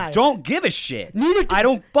 Neither and can I I. don't give a shit. Neither can- I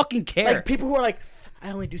don't fucking care. Like people who are like, I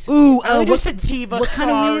only do sativa. Ooh, I only do what- sativa. What kind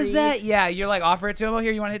of weed is sorry." that? Yeah, you're like offer it to him. Oh,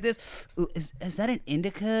 here, you want to hit this? Ooh, is that an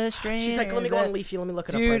indica strain? She's like, or let me is go on that- Leafy. Let me look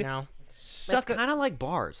it up Dude. right now. That's Suck a- kind of like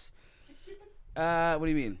bars. what do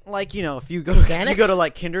you mean? Like, you know, if you go to Xanax? you go to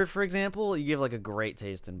like Kindred, for example, you give like a great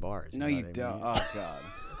taste in bars. No, know you what I don't. mean? Oh god.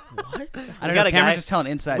 What? I don't We know. got a Cameron's guy- just telling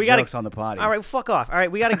inside we gotta- jokes on the potty. All right, fuck off. All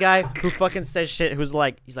right, we got a guy who fucking says shit. Who's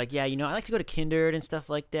like, he's like, yeah, you know, I like to go to Kindred and stuff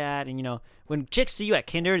like that. And you know, when chicks see you at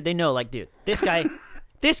Kindred, they know, like, dude, this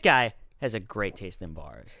guy has a great taste in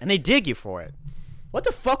bars, and they dig you for it. What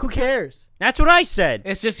the fuck? Who cares? That's what I said.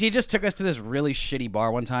 It's just he just took us to this really shitty bar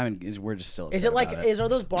one time, and we're just still. Is upset it like about it. are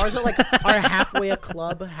those bars that like are halfway a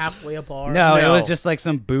club, halfway a bar? No, it No. was just like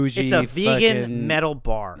some bougie. It's a vegan fucking- metal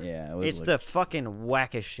bar. Yeah, it was It's like- the fucking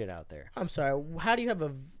wackest shit out there. I'm sorry. How do you have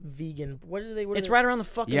a vegan? What do they? What It's do they, right around the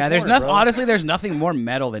fucking Yeah, there's corner, nothing. bro. Honestly, there's nothing more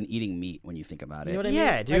metal than eating meat when you think about it. You know what I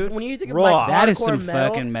Yeah, mean? dude. Like, when you think of Raw. like That is hardcore some metal,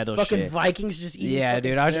 fucking metal fucking shit. Vikings just eating. Yeah, fucking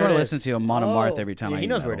dude, I just shit. want to There it listen is. to Amon Amarth Oh. every time Yeah, I he eat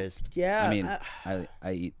knows where it metal. is. Yeah, I mean,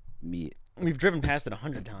 I eat meat. We've driven past it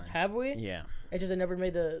 100 times. have we? Yeah. It just I never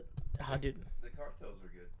made the. Oh, dude. The cocktails are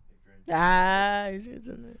good. If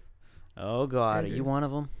you're into Ah. Do Oh God, are you one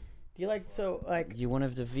of them? you like so like? You one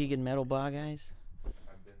of the vegan metal bar guys?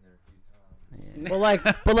 I've been there a few times.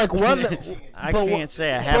 But like what? I but can't what-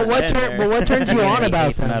 say I haven't. But been there. but what turns you on He about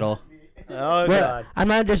hates them? metal. Oh But God. I'm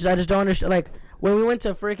not just. I just don't understand. Like when we went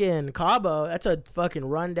to freaking Cabo, that's a fucking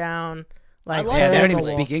rundown. Like like Yeah, they that. don't even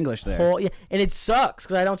whole- speak English there. whole- yeah, and it sucks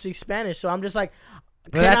because I don't speak Spanish. So I'm just like,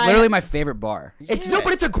 But can that's I- literally my favorite bar. It's no,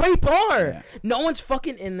 but it's a great bar. Yeah. No one's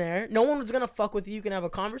fucking in there. No one's gonna fuck with you. You can have a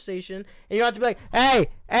conversation, and you don't have to be like,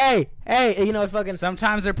 hey, you know, fucking.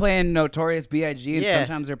 Sometimes they're playing Notorious B.I.G. and Yeah.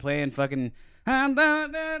 sometimes they're playing fucking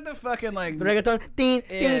the fucking like The reggaeton, ding,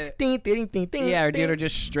 Yeah. ding, ding, ding, ding, ding. yeah, or dude, ding. or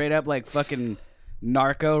just straight up like fucking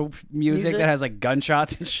narco music Music? that has like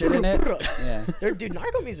gunshots and shit in it. Yeah, Dude,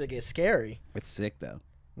 narco music is scary. it's sick though.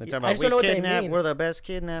 They I talk about just don't know we what they kidnap. mean. We're the best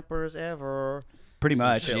kidnappers ever. Pretty Some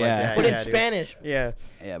much, shit like yeah. that. But in dude. Spanish Yeah,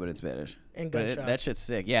 Yeah, but in Spanish. and But gunshots. that shit's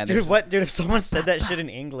sick. Yeah, dude. there's- What, dude? If someone said that shit in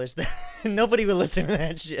English, nobody would listen to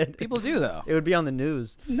that shit. people do though. It would be on the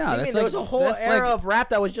news. No, I mean, that's there like was a whole that's era like, of rap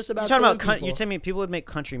that was just about. You're talking about. killing people. You tell me people would make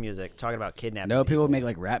country music talking about kidnapping. no people would people.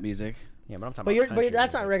 make like rap music. Yeah, but I'm talking But about. you're, country but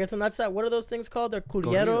that's not music. reggaeton. That's that. What are those things called? They're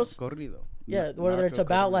curieros. Corrido. Yeah, whether it's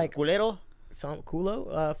about like Culero. some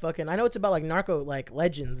culo. Fucking. I know it's about like narco like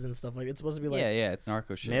legends and stuff like. It's supposed to be like. yeah, it's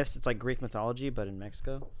narco shit. Myths. It's like Greek mythology, but in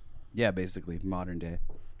Mexico. Yeah, basically modern day.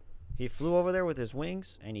 He flew over there with his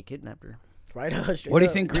wings and he kidnapped her. Right. Straight What do you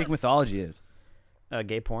up. think Greek mythology is?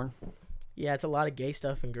 Gay porn. Yeah, it's a lot of gay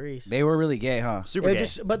stuff in Greece. They were really gay, huh? Super They gay.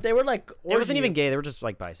 just, but they were like. It wasn't orgy. even gay. They were just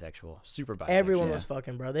like bisexual. Super bisexual. Everyone yeah. was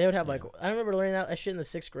fucking, bro. They would have like. I remember learning that shit in the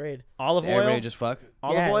 6th grade. Olive oil. Everybody just fuck.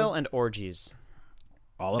 Olive Yeah, it oil was- and orgies.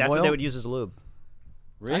 Olive That's oil. what they would use as lube.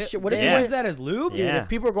 Really? That shit- what if They you use went- that as lube? Dude, Yeah. if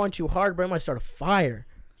people are going too hard, bro, I might start a fire.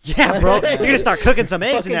 Yeah, bro. You're gonna start cooking some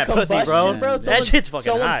eggs in Fucking that pussy, bro. combustion, bro. That shit's fucking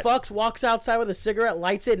someone hot. fucks, walks outside with a cigarette,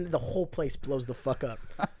 lights it, and the whole place blows the fuck up.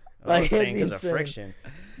 Like, it'd saying be because of insane. friction.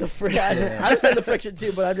 The I'm saying the friction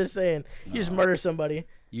too, but I'm just saying you just murder somebody.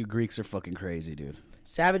 You Greeks are fucking crazy, dude.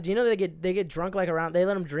 Savage, you know they get drunk like around. They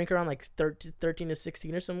let them drink around like 13 to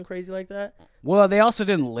 16 or something crazy like that. Well, they also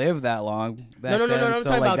didn't live that long. Back No. then, I'm so,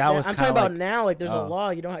 talking like, about. that was I'm talking kinda about like- now. Like there's a Oh. law.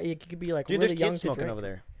 You don't. You could be like Dude, really there's young kids to smoking drink. over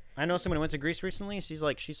there. I know someone who went to Greece recently. She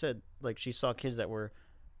said like she saw kids that were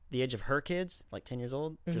the age of her kids, like 10 years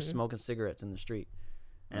old, just Mhm. smoking cigarettes in the street.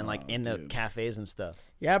 And like Oh, in the dude. cafes and stuff.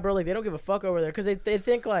 Yeah, bro. Like they don't give a fuck over there because they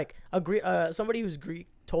think like somebody who's Greek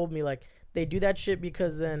told me like they do that shit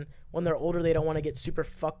because then when they're older they don't want to get super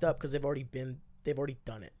fucked up because they've already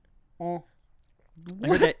done it. I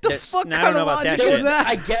heard that, the that's- fuck nah, I kind don't know of about that logic is shit. that?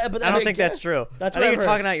 I get, but I don't think that's guess. true. That's I what think I've you're heard.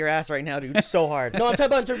 talking out your ass right now, dude. So hard. No, I'm talking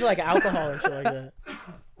about in terms of like alcohol and shit like that.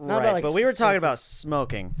 Not right, about, like, but we were talking substances. about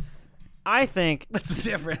smoking. I think What's the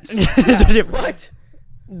difference? there's a difference. What?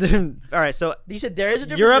 All right, so You said there is a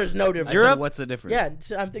difference. Europe- There's no I difference. said, Europe- what's the difference?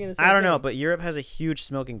 Yeah, I'm thinking the same I don't know, thing. but Europe has a huge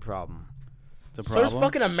smoking problem. it's a So does problem.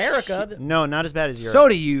 fucking America. No, not as bad as Europe. So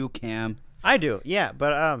do you, Cam. I do, yeah,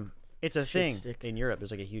 but It's a Shit thing stick. in Europe.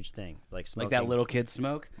 There's like a huge thing, like smoking. Like that little kid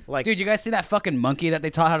smoke. Like, Dude, you guys see that fucking monkey that they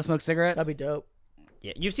taught how to smoke cigarettes? That'd be dope.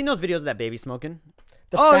 yeah, you've seen those videos of that baby smoking?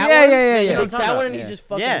 The Oh, fat yeah, one? yeah, yeah, The yeah. big fat one, and Yeah. he's just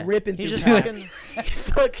fucking Yeah, ripping he's through just facts. fucking.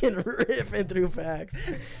 fucking ripping through facts.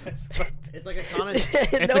 It's like a common. No, It's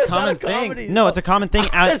it's a not common a comedy, thing. No, though. it's a common thing.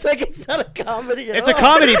 Out. It's like it's not a comedy. At It's a all.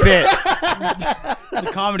 comedy bit. It's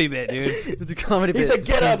a comedy bit, dude. It's a comedy He's bit. like,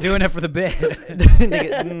 get He's up. doing it for the bit.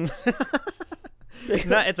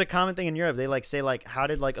 No, it's a common thing in Europe. They like say like, how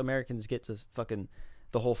did like Americans get to fucking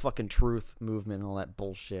the whole fucking truth movement and all that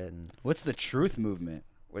bullshit, and What's the truth movement?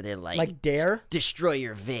 where they're Like dare, destroy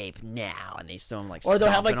your vape now, and they show them like or they'll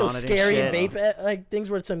have like stomping those on it and scary shit. vape like things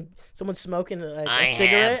where someone's smoking like a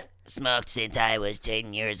cigarette. Smoked since I was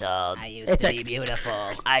 10 years old. I used It's to like- be beautiful.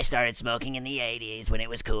 I started smoking in the 80s when it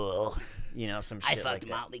was cool. You know, some I shit fucked like that.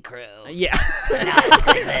 Motley Crue. Yeah. Now I look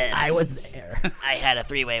like this. I was there. I had a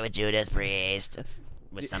three-way with Judas Priest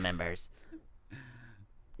with some members.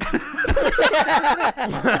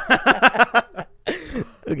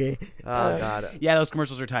 Okay. Oh god. Yeah, those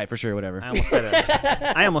commercials are tight for sure. Whatever.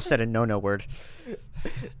 I almost said a no word.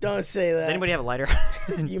 Don't say that. Does anybody have a lighter?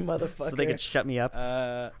 You motherfucker. So they can shut me up.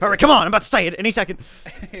 Here, All right, come on. I'm about to say it any second.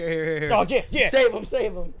 here. Oh yeah, yeah. Save him,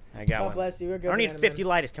 save him. I got God one. bless you. We're good. I don't need Banana 50 Man.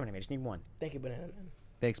 lighters coming to me. I just need one. Thank you, Banana Man.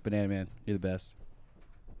 Thanks, Banana Man. You're the best.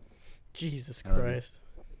 Jesus love you. Christ.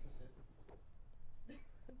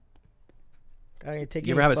 I need to take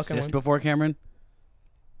You ever have a fucking cyst one. before, Cameron?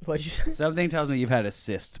 What'd you say? Something tells me you've had a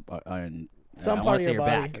cyst on Some I part wanna of say your your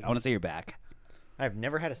body. back. I want to say your back. I've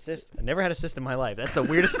never had a cyst. I've never had a cyst in my life. That's the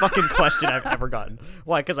weirdest fucking question I've ever gotten.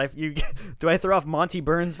 Why? Because do I throw off Monty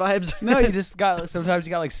Burns vibes? No, you just got. Sometimes you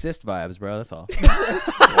got like cyst vibes, bro. That's all.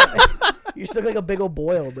 You look like a big old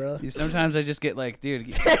boil, bro. Sometimes I just get like,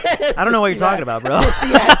 dude. I don't know what you're talking about, bro.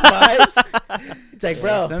 Sissy ass vibes. It's like,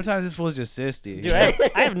 bro. Sometimes this fool's just cysty. Dude,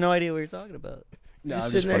 I have no idea what you're talking about. no, just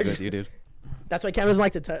I'm just sitting there fucking just- with you, dude. That's why cameras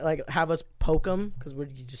like to like have us poke them because we're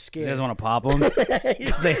just You scared. guys want to pop them?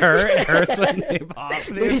 They hurt. It hurts when they pop. He's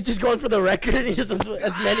Dude. just going for the record. And he just as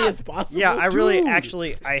many as possible. Yeah, I really Dude.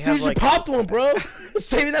 actually I Dude, have you like just popped one, bro.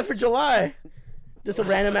 Saving that for July. Just a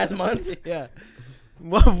random ass month. Yeah.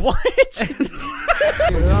 what? Put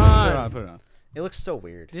it on. Put it on. It looks so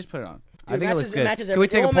weird. Just put it on. Dude, I think it looks good. matches Can we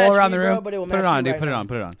take everything. a It won't poll match around me, the bro, room? but it will Put it match on, you dude. right Put it now. on.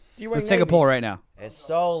 Put it on. You're wearing Let's take a navy. poll right now. It's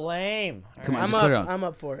so lame. Come on, I'm just up. put it on. I'm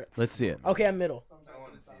up for it. Let's see it. Okay, I'm middle. I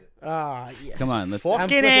want to see it. Ah, yes. Come on, let's. I'm Fucking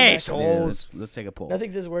flipping back. assholes. Yeah, let's take a poll.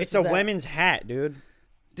 Nothing's as worse. It's a as that. women's hat, dude.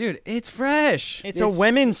 Dude, it's fresh. It's a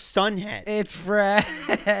women's sun hat. It's fresh.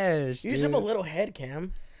 You just have a little head,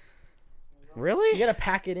 Cam. You Really? gotta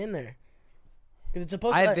pack it in there. Because it's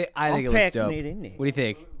supposed to. I Like, think it I'm looks packing dope. it in there. What do you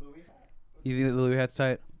think? You think the Louis hat's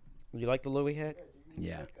tight? You like the Louis hat?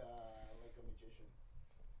 Yeah.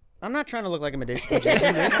 I'm not trying to look like a magician, dude.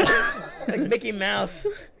 like Mickey Mouse.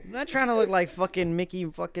 I'm not trying to look like fucking Mickey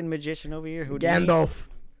fucking magician over here. Who Gandalf.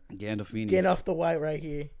 Gandolfini. Gandalf the White right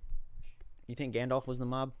here. You think Gandalf was the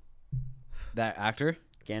mob? That actor,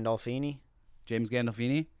 Gandolfini? James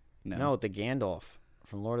Gandolfini. No, the Gandalf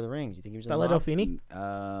from Lord of the Rings. You think he was in the Bella mob? Delphini.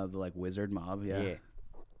 The like wizard mob. Yeah.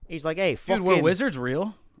 He's like, hey, fucking. Dude, were wizards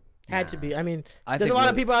real? Had to be. I mean, I there's a think lot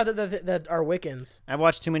of people out there that are Wiccans. I've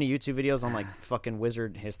watched too many YouTube videos on like fucking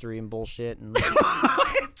wizard history and bullshit. And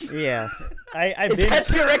yeah, I've Is been. that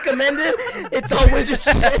your recommended? It's all wizard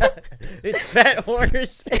shit. It's Fat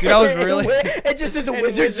Horse. Dude, I was really. It just is wizard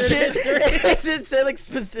wizard shit. history. It doesn't say like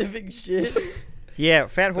specific shit. Yeah,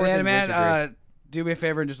 Fat Horse Man, and man, wizardry. do me a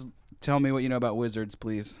favor and just tell me what you know about wizards,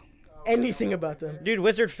 please. Anything about them. Dude,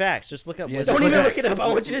 wizard facts. Just look up. Yeah, wizard Don't Just even look look it up. I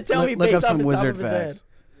want you to tell me Look based up off some the top wizard of his facts. head.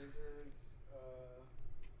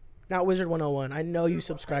 Not Wizard 101. I know you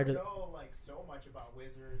subscribe to know like so much about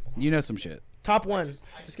wizards. You know some shit. top one.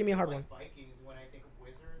 Just give me a hard one. Vikings when I think of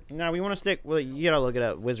wizards. No, we want to stick. Well, you gotta look it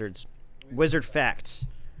up. Wizards, wizard facts.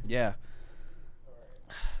 Yeah.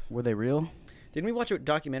 Were they real? Didn't we watch a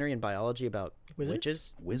documentary in biology about Wizards?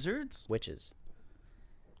 witches? Wizards? Witches.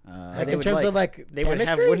 Like they in would, terms like- of like They would have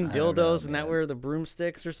chemistry? wooden I don't know, dildos, and that man. were the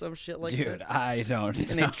broomsticks or some shit like Dude, that. I don't. And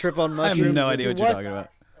they know. trip on I have mushrooms. no idea what you're what? talking about.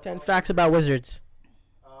 10 facts about wizards.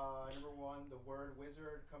 Number one, the word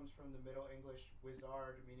wizard comes from the Middle English wizard,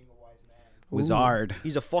 meaning a wise man. Wizard.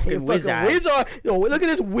 He's a You're fucking fucking wizard. wizard. Yo, look at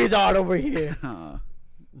this wizard over here. Huh.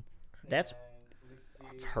 That's And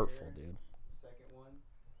let's see hurtful, here, dude. Second one.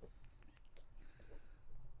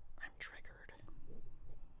 I'm triggered.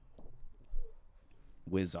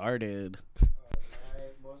 Wizarded.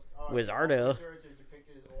 Alright, all Wizardo. Wizards are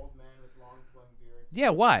depicted as old men with long flowing beards, Yeah,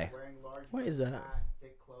 why? wearing large What is fur that? hat,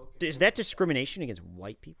 thick cloak, and Is that discrimination against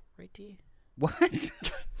white people, right, T? What?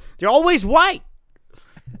 They're always white.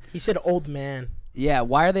 He said old man. Yeah,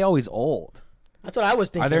 why are they always old? That's what I was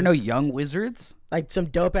thinking. Are there no young wizards? like some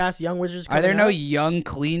dope ass young wizards? Are there coming no out? young,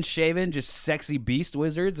 clean shaven, just sexy beast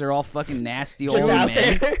wizards? They're all fucking nasty old just out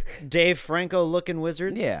men. there? Dave Franco looking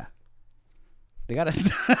wizards. Yeah. They gotta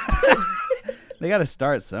they gotta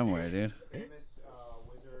start somewhere, dude. Famous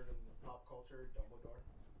wizard in pop culture,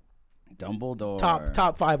 Dumbledore. Dumbledore.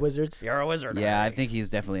 top 5 wizards. You're a wizard. Yeah, I think he's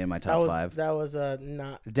definitely in my top 5. That was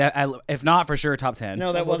not. If not, for sure, top 10.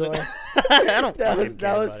 No, that wasn't. Dumbledore. I don't. That fucking was care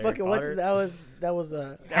that was about fucking Harry what's Potter. that was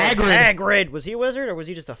Hagrid. Hagrid. Was he a wizard or was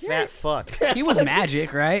he just a fat fuck? He was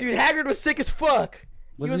magic, right? Dude, Hagrid was sick as fuck.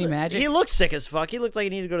 Wasn't he magic? He looked sick as fuck. He looked like he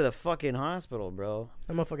needed to go to the fucking hospital, bro.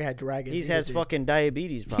 That motherfucker had dragons. He has dude. fucking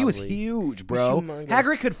diabetes. Probably. He was huge, bro. Humongous.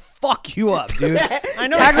 Hagrid could fuck you up, dude. I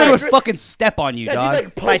know. Hagrid would fucking step on you, That dude, dog.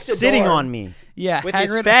 like, by poked the sitting door. on me. Yeah, with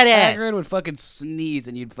Hagrid, his fat ass. Hagrid would fucking sneeze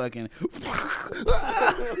and you'd fucking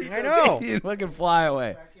I know. you'd fucking fly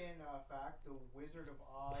away. Second fact: The Wizard of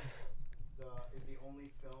Oz is the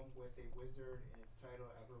only film with a wizard in its title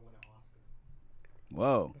to ever win an Oscar.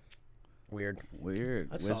 Whoa, Weird.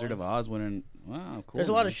 That's Wizard solid. of Oz winning. Wow, cool. There's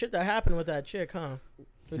a lot of man. shit that happened with that chick, huh?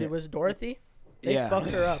 Who was Dorothy? They Yeah. fucked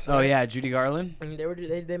her up. Oh right? yeah, Judy Garland. I mean,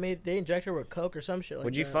 they injected her with coke or some shit like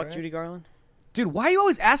Would you that, fuck right? Judy Garland? Dude, why are you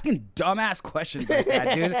always asking dumbass questions like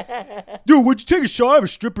that, dude? Dude, would you take a shot of a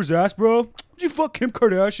stripper's ass, bro? Would you fuck Kim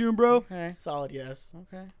Kardashian, bro? Okay. Solid yes.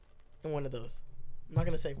 Okay. In one of those. I'm not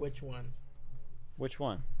gonna say which one. Which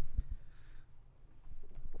one?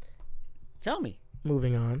 Tell me.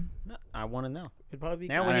 Moving on. No, I want to know. It'd probably be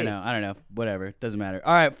Now I we don't hate. know. I don't know. Whatever. Doesn't matter.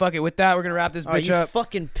 All right, fuck it. With that, we're gonna wrap this Oh, bitch you up.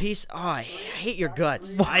 fucking piece. Oh, I hate your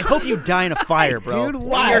guts. I hope you die in a fire, bro. Dude, In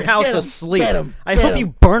why? your house Get 'em. asleep. Get 'em. I Get hope 'em. you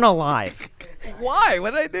burn alive. Why?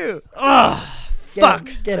 What did I do? Ugh.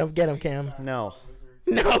 Fuck. Get him, Cam. No.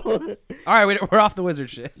 No. All right, we're off the wizard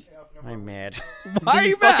shit. I'm mad. Why are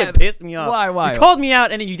you fucking mad? pissed me off. Why? You called me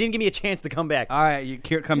out and then you didn't give me a chance to come back. All right, you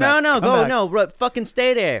come No, back. no, Come go, back. no, fucking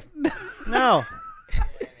stay there. No.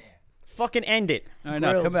 Fucking end it. All right,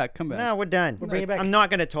 no, Grilled. come back. No, we're done. bring it back. I'm not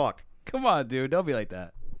gonna talk. Come on, dude. Don't be like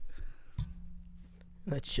that.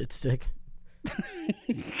 That shit stick.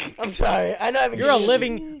 I'm sorry. I know I haven't You're a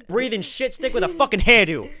living, breathing shit stick with a fucking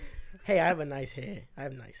hairdo. Hey, I have a nice hair. I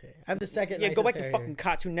have the second. Yeah, go back nicest to hair fucking here.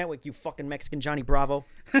 Cartoon Network, you fucking Mexican Johnny Bravo.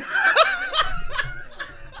 All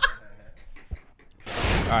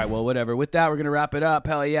right, well, whatever. With that, we're gonna wrap it up.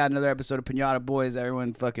 Hell yeah, another episode of Pinata Boys.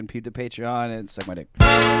 Everyone fucking peep the Patreon and suck my dick.